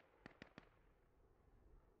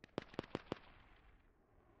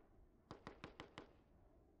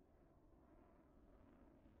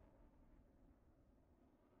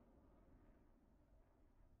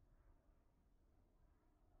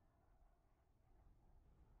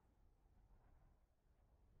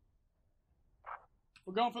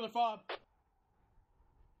 We're going for the fob.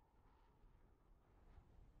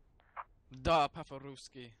 Da,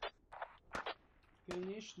 Paparuski.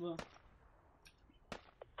 Конечно.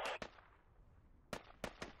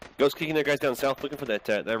 Ghost kicking their guys down south, looking for that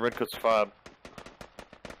redcoats fob.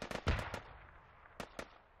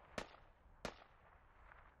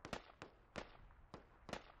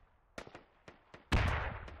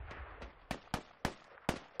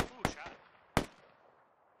 Ooh, shot.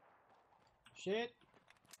 Shit.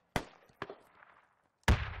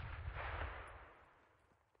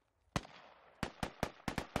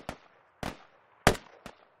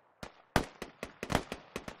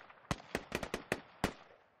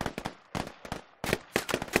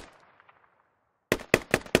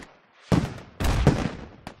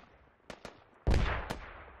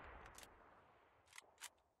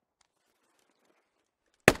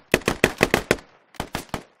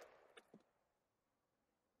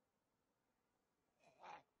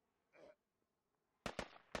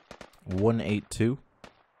 One 182,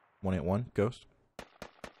 181, Ghost.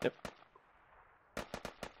 Yep.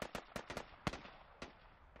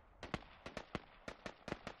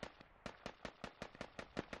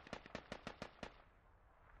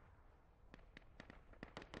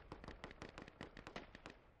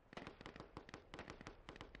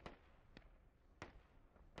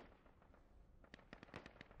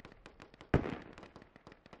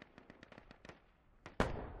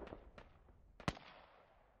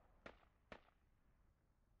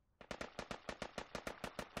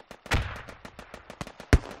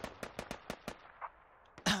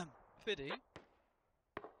 Fiddy.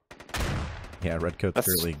 Yeah, redcoats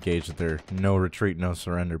currently engaged with their no retreat, no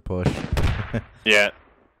surrender push. Yeah.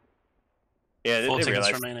 Yeah, Four they tickets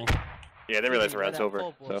realize. remaining. Yeah, they realize the Where round's that over.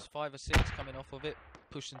 fob So. was, 5 or 6 coming off of it,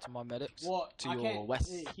 push into my medics. What? To I your can't-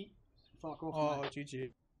 west. Fuck off, Oh, mate.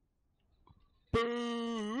 GG.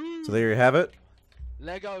 So there you have it.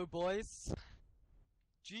 Lego boys.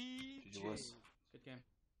 GG. Good game.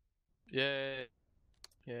 Yeah.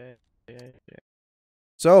 Yeah.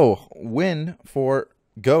 So, win for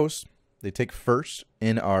Ghost. They take first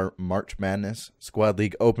in our March Madness Squad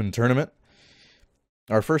League Open Tournament.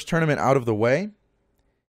 Our first tournament out of the way.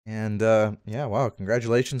 And, yeah, wow,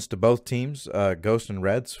 congratulations to both teams, Ghost and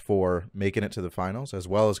Reds, for making it to the finals, as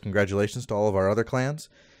well as congratulations to all of our other clans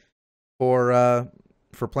for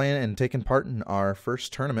playing and taking part in our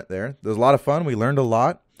first tournament there. It was a lot of fun. We learned a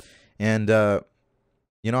lot. And,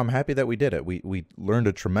 you know, I'm happy that we did it. We learned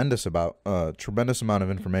a tremendous amount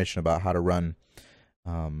of information about how to run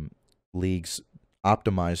leagues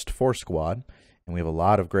optimized for squad, and we have a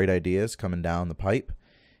lot of great ideas coming down the pipe.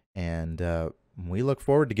 And we look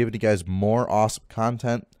forward to giving you guys more awesome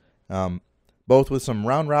content, both with some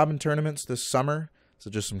round robin tournaments this summer.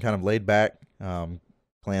 So just some kind of laid back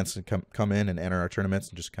clans to come in and enter our tournaments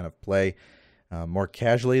and just kind of play more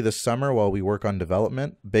casually this summer while we work on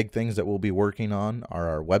development. Big things that we'll be working on are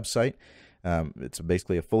our website. It's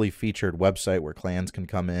basically a fully featured website where clans can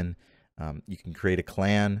come in. You can create a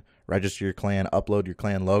clan, register your clan, upload your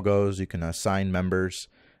clan logos. You can assign members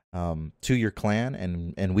to your clan,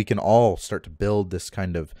 and we can all start to build this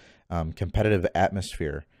kind of competitive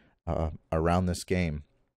atmosphere around this game.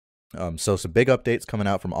 So some big updates coming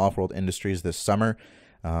out from Offworld Industries this summer.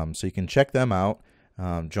 So you can check them out.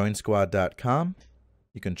 Joinsquad.com.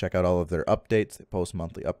 You can check out all of their updates. They post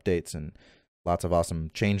monthly updates and lots of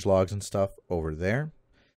awesome change logs and stuff over there.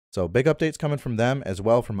 So big updates coming from them as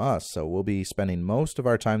well from us. So we'll be spending most of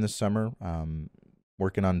our time this summer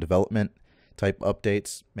working on development type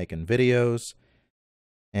updates, making videos,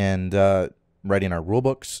 and writing our rule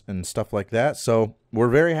books and stuff like that. So we're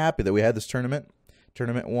very happy that we had this tournament.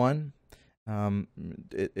 Tournament 1.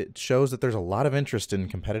 It shows that there's a lot of interest in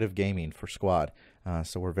competitive gaming for Squad.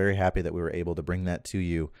 So we're very happy that we were able to bring that to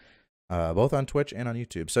you, both on Twitch and on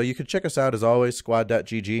YouTube. So you can check us out, as always,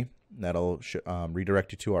 squad.gg. That'll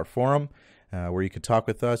redirect you to our forum, where you can talk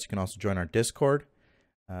with us. You can also join our Discord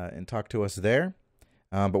and talk to us there.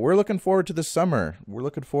 But we're looking forward to this summer. We're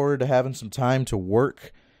looking forward to having some time to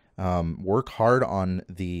work work hard on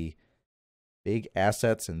the big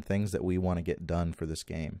assets and things that we want to get done for this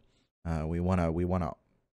game. We want to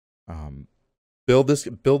build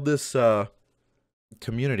this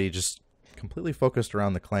community just completely focused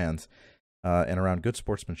around the clans and around good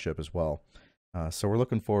sportsmanship as well. So we're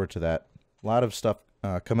looking forward to that. A lot of stuff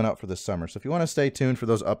coming out for this summer. So if you want to stay tuned for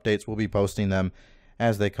those updates, we'll be posting them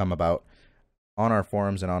as they come about on our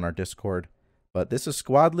forums and on our Discord. But this is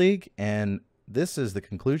Squad League, and this is the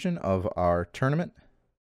conclusion of our tournament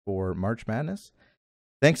for March Madness.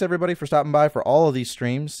 Thanks, everybody, for stopping by for all of these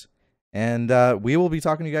streams. And we will be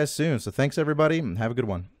talking to you guys soon. So thanks, everybody, and have a good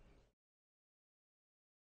one.